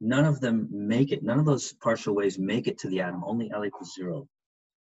 None of them make it. None of those partial waves make it to the atom, only L equals 0.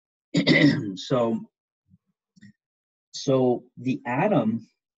 So the atom,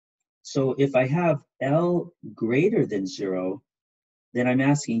 so if I have L greater than 0, then I'm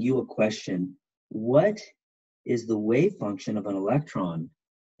asking you a question. What is the wave function of an electron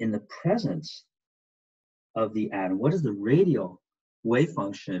in the presence of the atom? What is the radial wave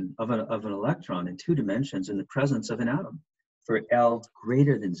function of an electron in 2 dimensions in the presence of an atom for L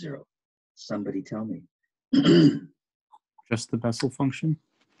greater than 0? Somebody tell me. Just the Bessel function?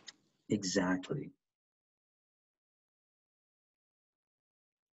 Exactly.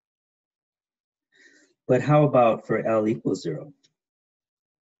 But how about for L equals 0?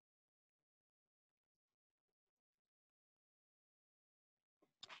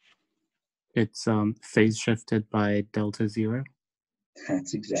 It's phase shifted by delta 0.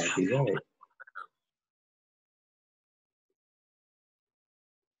 That's exactly right.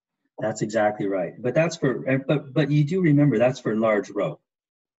 That's exactly right. But that's for, but you do remember that's for large rho,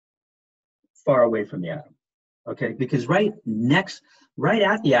 far away from the atom. Okay, because right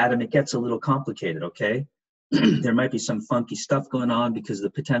at the atom, it gets a little complicated, okay? There might be some funky stuff going on because the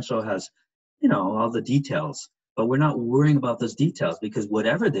potential has, all the details, but we're not worrying about those details because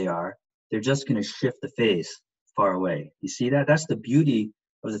whatever they are, they're just gonna shift the phase far away. You see that? That's the beauty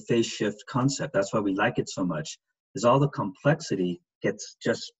of the phase shift concept. That's why we like it so much, is all the complexity gets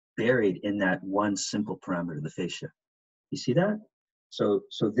just buried in that one simple parameter, the phase shift. You see that? So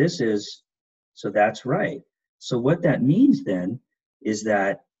that's right. So what that means then is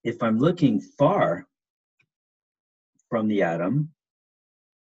that if I'm looking far from the atom,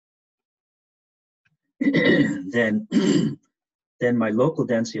 then my local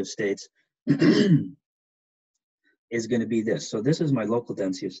density of states is going to be this. So this is my local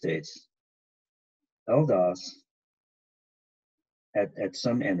density of states, LDOS at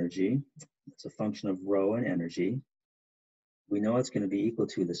some energy. It's a function of rho and energy. We know it's going to be equal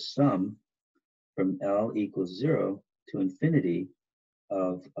to the sum from L equals 0 to infinity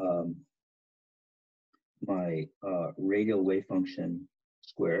of my radial wave function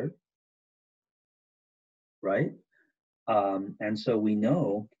squared, right? And so we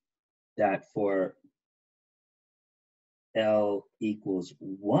know that for L equals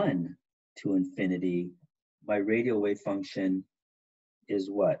 1 to infinity, my radial wave function is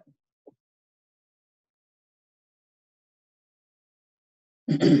what?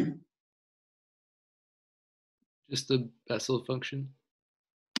 Just the Bessel function,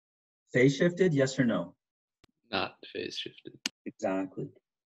 Phase shifted, yes or no? not phase shifted. Exactly.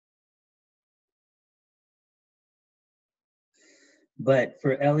 But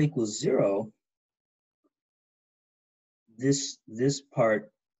for L equals 0, this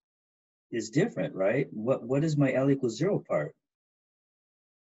part is different, right? What is my L equals 0 part?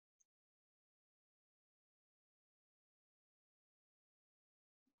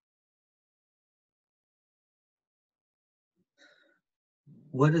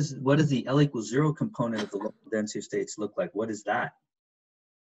 What does the L equals 0 component of the local density of states look like? What is that?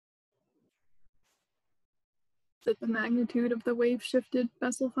 Is it the magnitude of the wave shifted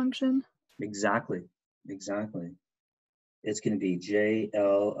Bessel function? Exactly. It's going to be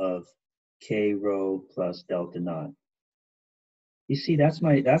JL of K rho plus delta naught. You see, that's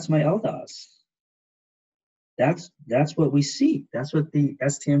my LDOS. That's what we see. That's what the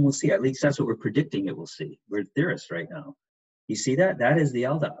STM will see. At least that's what we're predicting it will see. We're theorists right now. You see that? That is the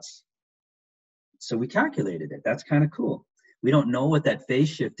LDOS. So we calculated it. That's kind of cool. We don't know what that phase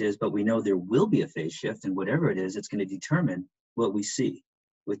shift is, but we know there will be a phase shift, and whatever it is, it's going to determine what we see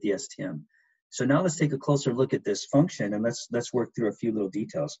with the STM. So now let's take a closer look at this function, and let's work through a few little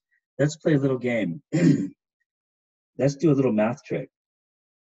details. Let's play a little game. Let's do a little math trick.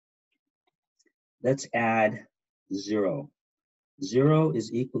 Let's add 0. 0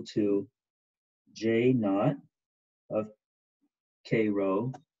 is equal to J naught of K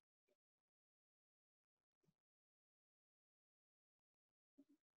rho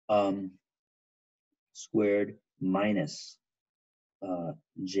squared minus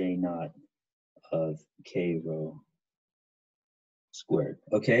J naught of K rho squared.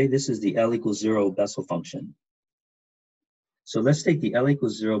 Okay, this is the L equals 0 Bessel function. So let's take the L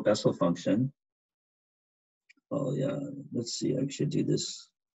equals 0 Bessel function. Oh yeah, let's see, I should do this.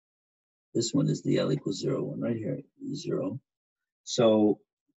 This one is the L equals 0 one right here, 0. So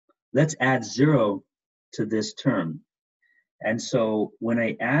let's add 0 to this term. And so when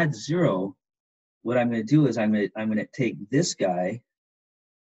I add 0, what I'm going to do is I'm going to take this guy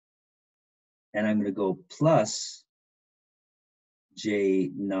and I'm going to go plus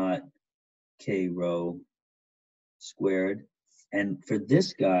J naught K rho squared. And for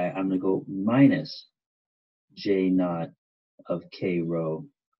this guy, I'm going to go minus J naught of K rho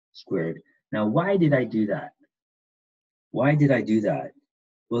squared. Now, why did I do that? Why did I do that?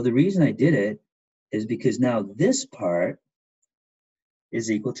 Well, the reason I did it is because now this part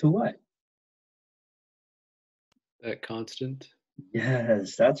is equal to what? That constant.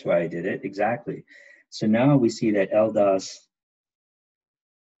 Yes, that's why I did it, exactly. So now we see that LDOS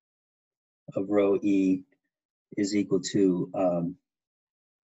of rho E is equal to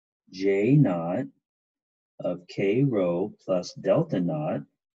J naught of K rho plus delta naught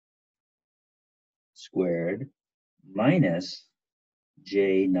squared minus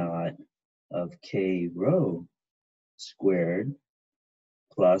J naught of K rho squared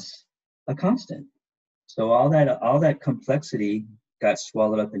plus a constant. So all that complexity got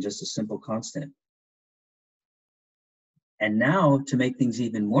swallowed up in just a simple constant. And now to make things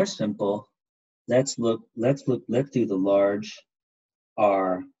even more simple, let's do the large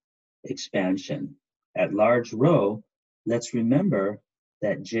R expansion. At large rho, let's remember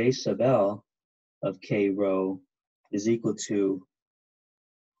that J sub L of K rho is equal to,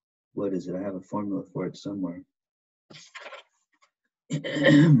 what is it? I have a formula for it somewhere.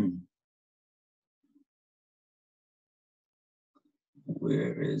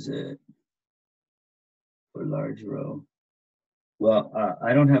 Where is it for large rho? Well,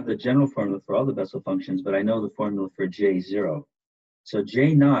 I don't have the general formula for all the Bessel functions, but I know the formula for J0. So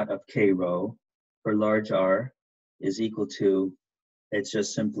J naught of K rho for large R is equal to, it's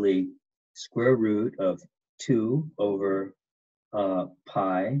just simply square root of 2 over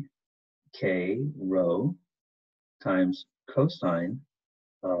pi K rho times cosine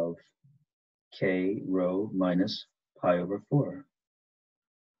of K rho minus pi over 4.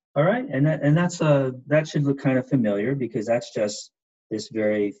 All right, and that should look kind of familiar because that's just this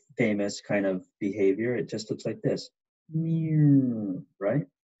very famous kind of behavior. It just looks like this, right?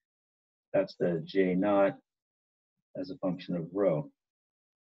 That's the J naught as a function of rho.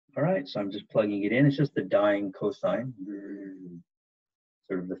 All right, so I'm just plugging it in. It's just the dying cosine,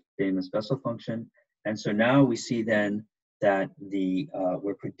 sort of the famous Bessel function. And so now we see then that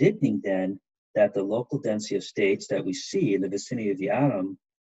we're predicting then that the local density of states that we see in the vicinity of the atom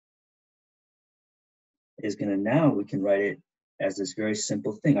is going to, now we can write it as this very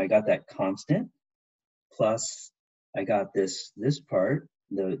simple thing. I got that constant plus I got this part,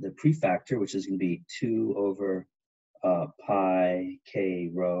 the prefactor, which is going to be 2 over pi K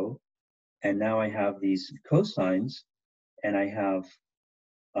rho. And now I have these cosines and I have,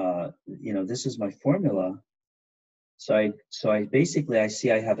 this is my formula. So I basically, I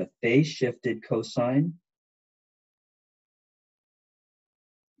see I have a phase shifted cosine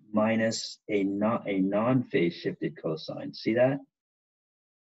minus a non-phase shifted cosine. See that?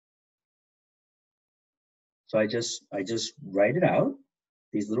 So I just write it out,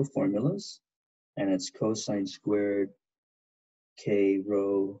 these little formulas, and it's cosine squared K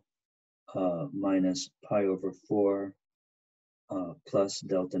rho minus pi over 4 plus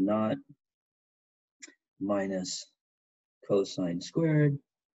delta naught minus cosine squared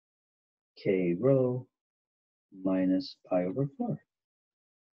K rho minus pi over 4.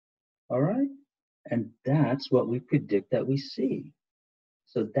 All right, and that's what we predict that we see.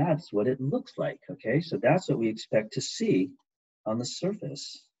 So that's what it looks like, okay? So that's what we expect to see on the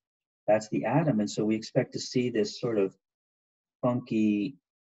surface. That's the atom, and so we expect to see this sort of funky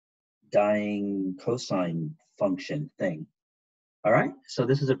dying cosine function thing. All right, so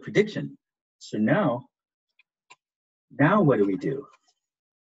this is a prediction. So now Now what do we do?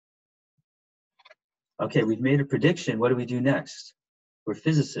 Okay, we've made a prediction. What do we do next? We're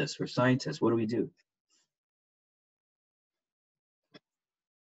physicists, we're scientists. What do we do?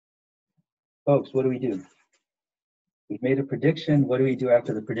 Folks, what do we do? We've made a prediction. What do we do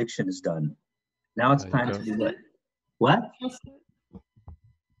after the prediction is done? Now it's time to do what? What?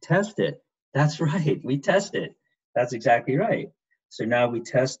 Test it. That's right. We test it. That's exactly right. So now we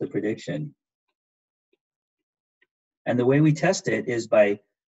test the prediction. And the way we test it is by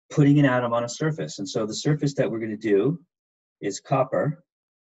putting an atom on a surface. And so the surface that we're going to do is copper.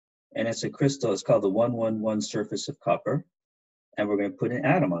 And it's a crystal. It's called the 111 surface of copper. And we're going to put an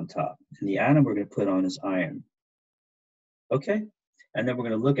atom on top. And the atom we're going to put on is iron. Okay? And then we're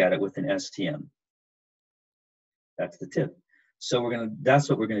going to look at it with an STM. That's the tip. So that's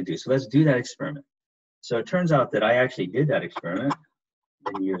what we're going to do. So let's do that experiment. So it turns out that I actually did that experiment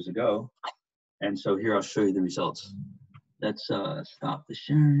many years ago. And so here I'll show you the results. Let's stop the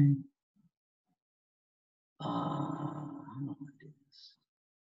sharing. How do I do this?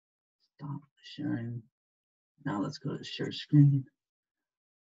 Stop the sharing. Now let's go to share screen.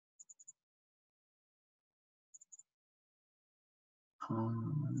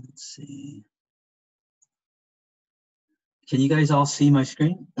 Let's see. Can you guys all see my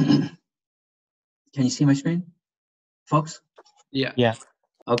screen? Can you see my screen, folks? Yeah. Yeah.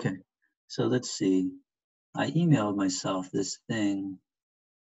 Okay, so let's see. I emailed myself this thing.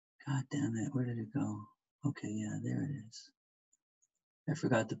 God damn it, where did it go? Okay, yeah, there it is. I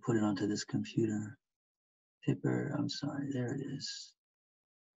forgot to put it onto this computer. Paper, I'm sorry, there it is.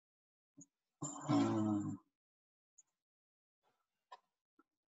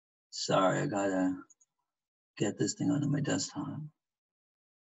 Sorry, I gotta get this thing onto my desktop.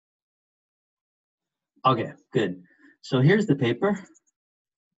 Okay, good. So here's the paper.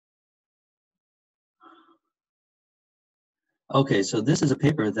 Okay, so this is a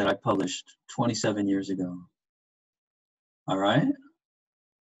paper that I published 27 years ago. All right.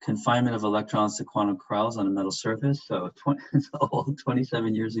 Confinement of electrons to quantum corrals on a metal surface. So it's old,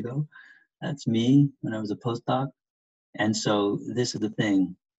 27 years ago. That's me when I was a postdoc. And so this is the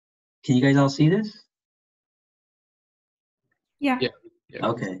thing. Can you guys all see this? Yeah. Yeah. Yeah.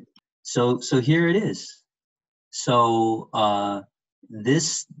 Okay. So here it is. So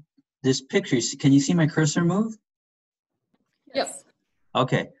this picture, can you see my cursor move? Yep.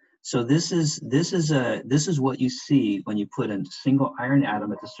 Okay. So this is what you see when you put a single iron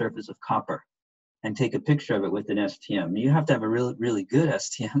atom at the surface of copper and take a picture of it with an STM. You have to have a really good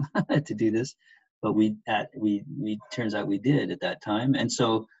STM to do this, but we turns out we did at that time. And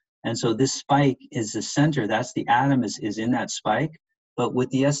so this spike is the center. That's the atom is in that spike. But with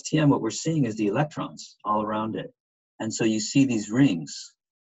the STM, what we're seeing is the electrons all around it. And so you see these rings.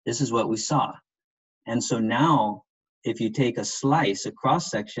 This is what we saw. And so now, if you take a slice, a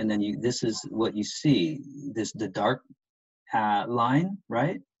cross section, then this is what you see. The dark line,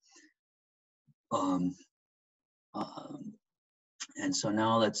 right? And so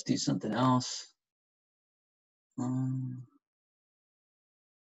now let's do something else.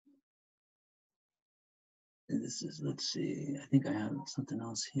 This is, let's see, I think I have something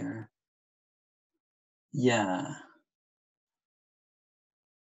else here. Yeah.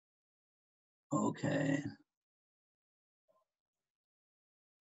 Okay.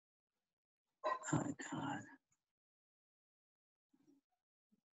 Oh God.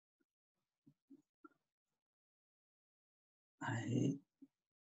 I hate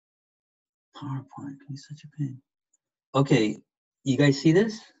PowerPoint. Can be such a pain. Okay, you guys see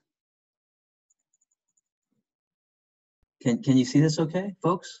this? Can you see this okay,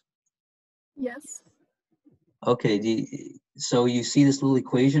 folks? Yes. Okay, so you see this little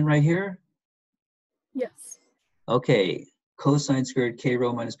equation right here? Yes. Okay, cosine squared k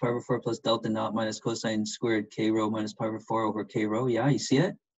rho minus pi over 4 plus delta naught minus cosine squared k rho minus pi over 4 over k rho. Yeah, you see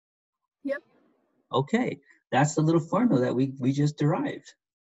it? Yep. Okay, that's the little formula that we just derived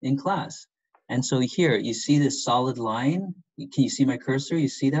in class. And so here, you see this solid line? Can you see my cursor? You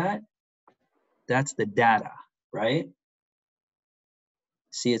see that? That's the data, right?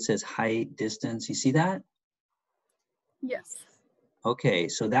 See, it says height, distance. You see that? Yes. Okay,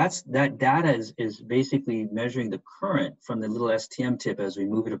 so that data is basically measuring the current from the little STM tip as we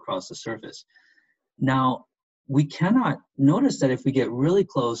move it across the surface. Now, we cannot notice that if we get really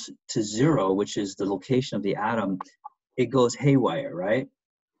close to 0, which is the location of the atom, it goes haywire, right?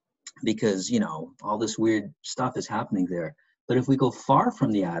 Because, you know, all this weird stuff is happening there. But if we go far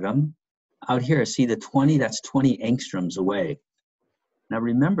from the atom, out here, see the 20, that's 20 angstroms away. Now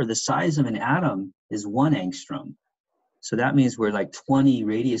remember, the size of an atom is 1 angstrom. So that means we're like 20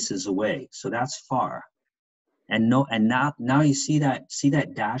 radiuses away. So that's far. And now you see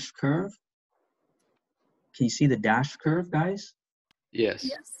that dashed curve? Can you see the dashed curve, guys? Yes.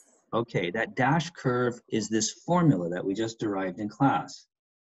 Yes. Okay, that dashed curve is this formula that we just derived in class.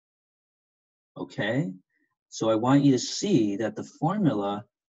 Okay, so I want you to see that the formula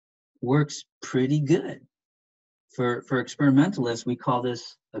works pretty good. For experimentalists, we call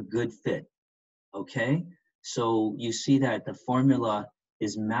this a good fit. Okay, so you see that the formula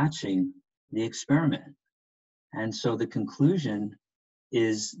is matching the experiment. And so the conclusion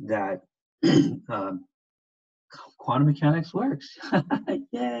is that quantum mechanics works.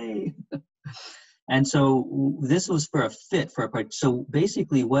 Yay! And so this was for a fit for a part. So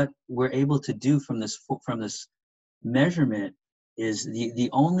basically, what we're able to do from this measurement is the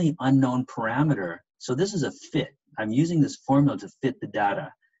only unknown parameter. So this is a fit. I'm using this formula to fit the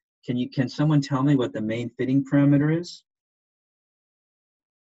data. Can someone tell me what the main fitting parameter is?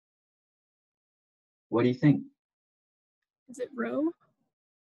 What do you think? Is it rho?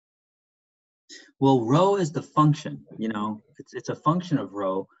 Well, rho is the function, you know, it's a function of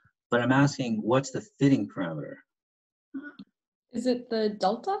rho, but I'm asking what's the fitting parameter? Is it the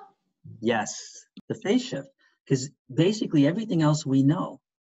delta? Yes, the phase shift, because basically everything else we know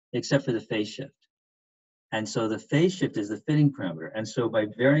except for the phase shift. And so the phase shift is the fitting parameter. And so by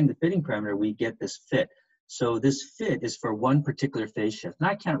varying the fitting parameter, we get this fit. So this fit is for one particular phase shift. And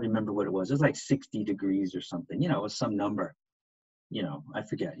I can't remember what it was. It was like 60 degrees or something, you know, it was some number. You know, I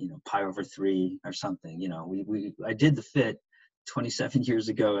forget, you know, pi over 3 or something, you know, I did the fit 27 years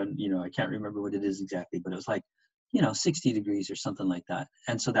ago and, you know, I can't remember what it is exactly, but it was like, you know, 60 degrees or something like that.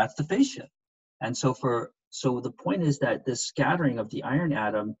 And so that's the phase shift. And so the point is that this scattering of the iron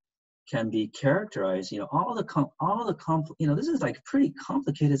atom can be characterized, you know, you know, this is like a pretty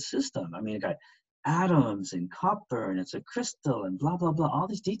complicated system. I mean, it got atoms and copper and it's a crystal and blah, blah, blah, all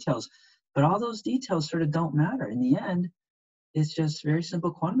these details, but all those details sort of don't matter. In the end, it's just very simple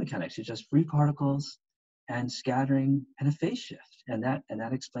quantum mechanics. It's just free particles and scattering and a phase shift. And that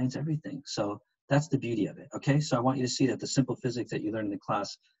explains everything. So that's the beauty of it. Okay, so I want you to see that the simple physics that you learn in the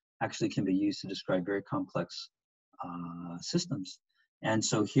class actually can be used to describe very complex systems. And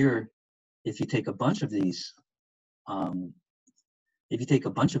so here, if you take a bunch of these,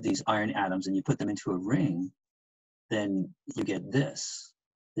 iron atoms and you put them into a ring, then you get this.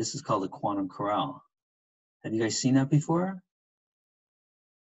 This is called a quantum corral. Have you guys seen that before?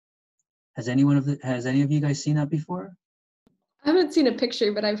 Has any of you guys seen that before? I haven't seen a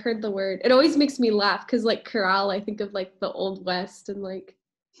picture, but I've heard the word. It always makes me laugh because like corral, I think of like the Old West and like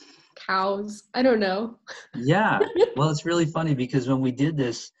cows. I don't know. Yeah, well, it's really funny because when we did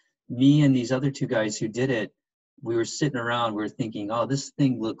this, me and these other two guys who did it, we were sitting around, we were thinking, oh, this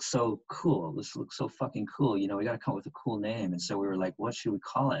thing looks so cool. This looks so fucking cool. You know, we got to come up with a cool name. And so we were like, what should we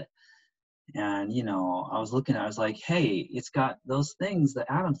call it? And, you know, I was like, hey, it's got those things, the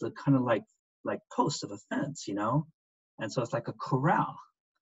atoms that kind of like posts of a fence, you know? And so it's like a corral.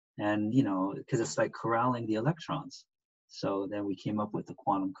 And, you know, because it's like corralling the electrons. So then we came up with the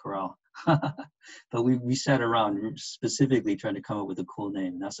quantum corral. But we sat around specifically trying to come up with a cool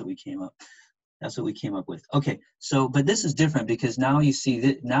name. That's what we came up with. Okay, so, but this is different because now you see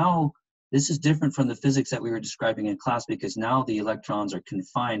that now this is different from the physics that we were describing in class because now the electrons are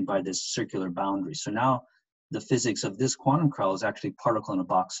confined by this circular boundary. So now the physics of this quantum corral is actually particle in a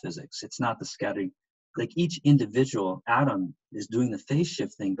box physics. It's not the scattering, like each individual atom is doing the phase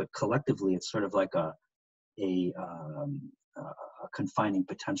shift thing, but collectively it's sort of like a confining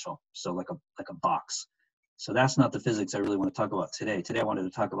potential. So like a box. So that's not the physics I really want to talk about today. Today I wanted to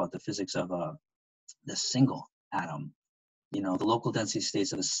talk about the physics of the single atom. You know, the local density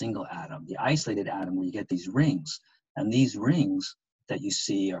states of a single atom, the isolated atom where you get these rings. And these rings that you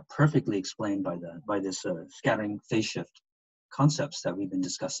see are perfectly explained by this scattering phase shift concepts that we've been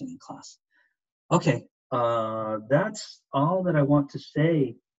discussing in class. Okay, that's all that I want to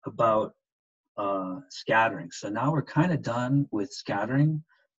say about scattering. So now we're kind of done with scattering.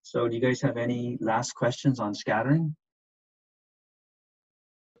 So do you guys have any last questions on scattering?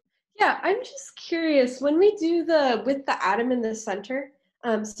 Yeah, I'm just curious, when we do with the atom in the center,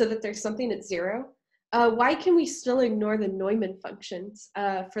 so that there's something at 0, why can we still ignore the Neumann functions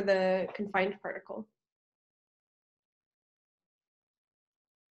for the confined particle?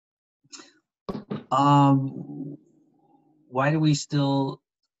 Why do we still?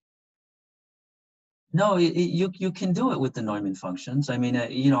 No, you can do it with the Neumann functions. I mean,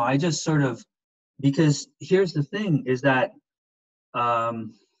 you know, I just sort of, because here's the thing is that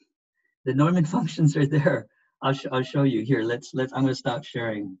the Neumann functions are there. I'll show you here. I'm going to stop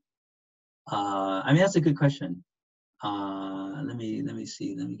sharing. I mean, that's a good question. Let me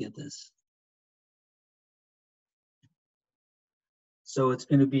see. Let me get this. So it's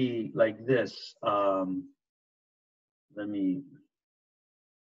going to be like this. Let me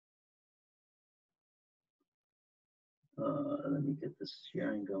get this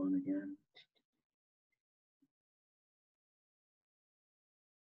sharing going again.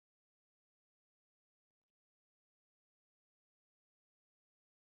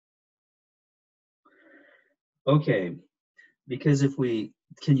 Okay, because if we,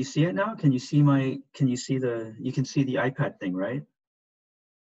 can you see it now? Can you see you can see the iPad thing, right?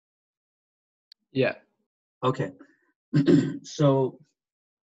 Yeah. Okay. So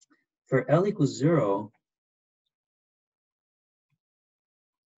for L equals 0,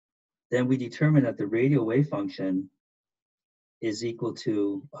 then we determine that the radial wave function is equal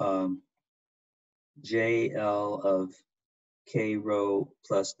to JL of K rho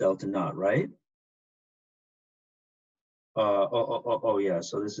plus delta naught, right? Oh yeah,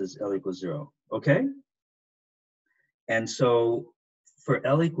 so this is L equals 0, okay? And so for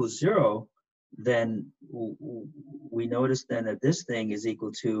L equals 0, then we notice then that this thing is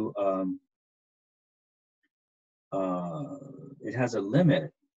equal to, it has a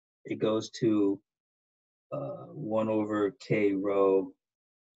limit. It goes to 1 over K rho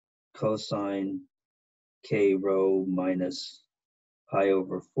cosine K rho minus pi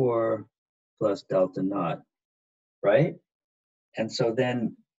over 4 plus delta naught, right? And so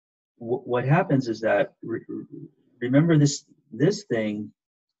then what happens is that, remember this thing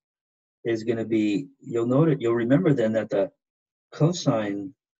is going to be, you'll remember then that the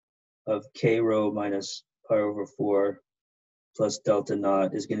cosine of K rho minus pi over 4 plus delta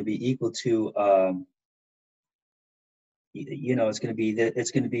naught is going to be equal to, it's going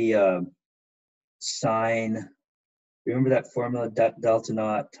to be sine, remember that formula, delta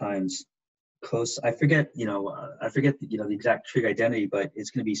naught times I forget the exact trig identity, but it's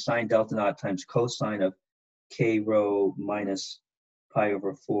going to be sine delta naught times cosine of K rho minus pi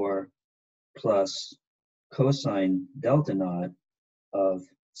over 4 plus cosine delta naught of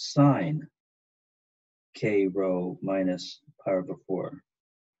sine K rho minus pi over 4.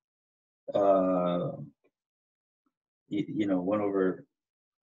 1 over,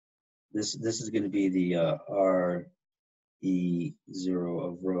 this is going to be the R E 0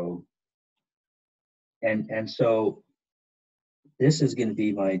 of rho. And so this is going to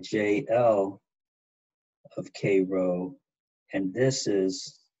be my JL of K rho, and this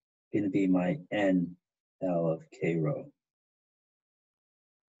is going to be my NL of K rho.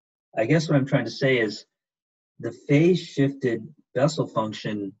 I guess what I'm trying to say is the phase shifted Bessel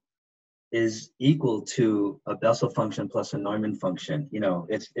function is equal to a Bessel function plus a Neumann function.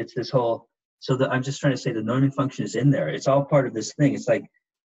 It's this whole, so that I'm just trying to say the Neumann function is in there. It's all part of this thing. It's like,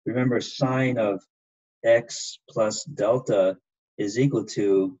 remember, sine of x plus delta is equal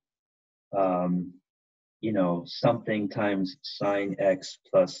to something times sine x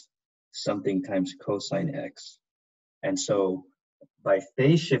plus something times cosine x. And so by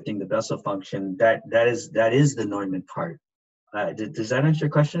phase shifting the Bessel function, that is the Neumann part. Does that answer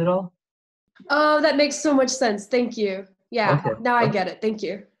your question at all? Oh, that makes so much sense. Thank you. Yeah, Okay. now I get it. Thank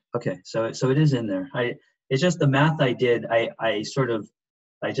you. Okay, so it is in there. It's just the math I did. I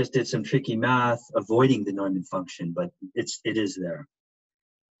just did some tricky math avoiding the Neumann function, but it is there.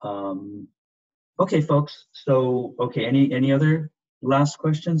 Okay, folks. So any other last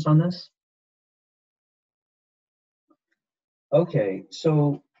questions on this? Okay,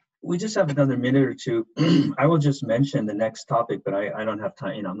 so we just have another minute or two. I will just mention the next topic, but I don't have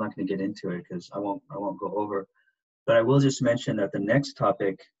time. I'm not going to get into it because I won't go over. But I will just mention that the next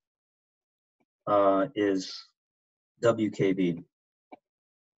topic is WKB.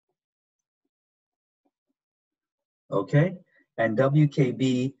 Okay, and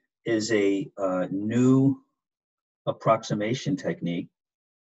WKB is a new approximation technique.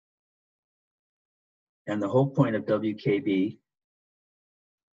 And the whole point of WKB,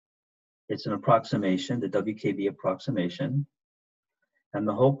 it's an approximation, the WKB approximation. And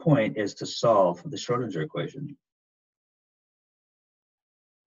the whole point is to solve the Schrodinger equation,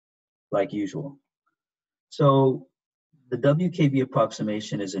 like usual. So the WKB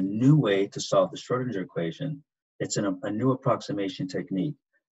approximation is a new way to solve the Schrodinger equation. It's a new approximation technique.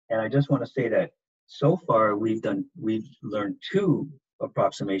 And I just want to say that so far we've learned 2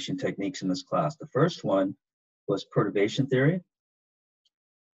 approximation techniques in this class. The first one was perturbation theory.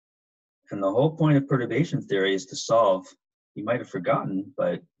 And the whole point of perturbation theory is to solve, you might have forgotten,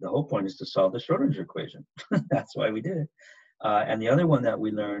 but the whole point is to solve the Schrodinger equation. That's why we did it. And the other one that we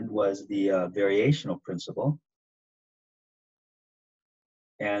learned was the variational principle.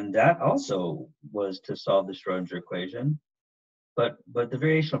 And that also was to solve the Schrodinger equation. But the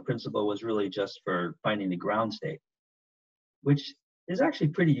variational principle was really just for finding the ground state, which is actually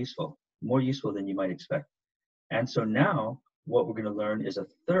pretty useful, more useful than you might expect. And so now what we're going to learn is a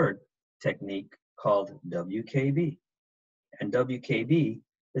third technique called WKB. And WKB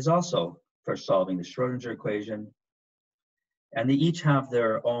is also for solving the Schrodinger equation. And they each have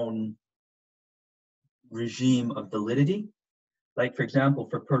their own regime of validity. Like, for example,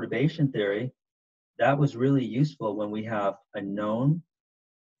 for perturbation theory, that was really useful when we have a known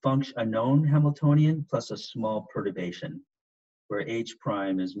function, a known Hamiltonian plus a small perturbation, where H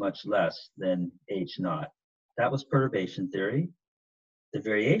prime is much less than H naught. That was perturbation theory. The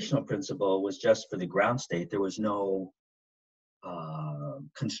variational principle was just for the ground state. There was no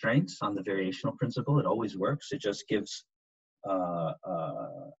constraints on the variational principle. It always works. It just gives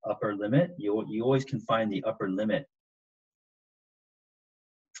upper limit. You always can find the upper limit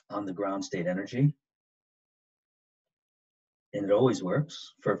on the ground state energy. And it always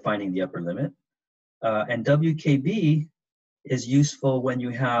works for finding the upper limit. And WKB is useful when you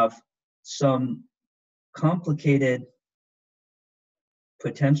have some complicated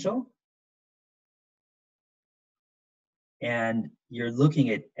potential and you're looking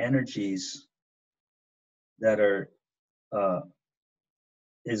at energies that are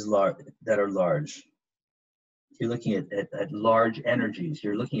large. You're looking at large energies.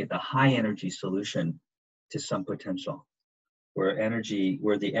 You're looking at the high energy solution to some potential, where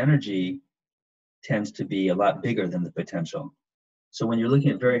the energy tends to be a lot bigger than the potential. So when you're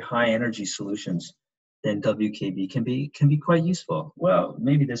looking at very high energy solutions, then WKB can be quite useful. Well,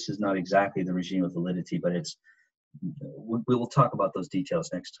 maybe this is not exactly the regime of validity, but we will talk about those details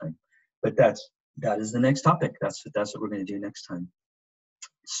next time. But that is the next topic. That's what we're going to do next time.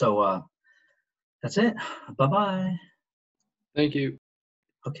 So that's it. Bye-bye. Thank you.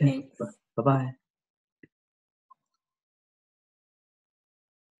 Okay. Bye-bye.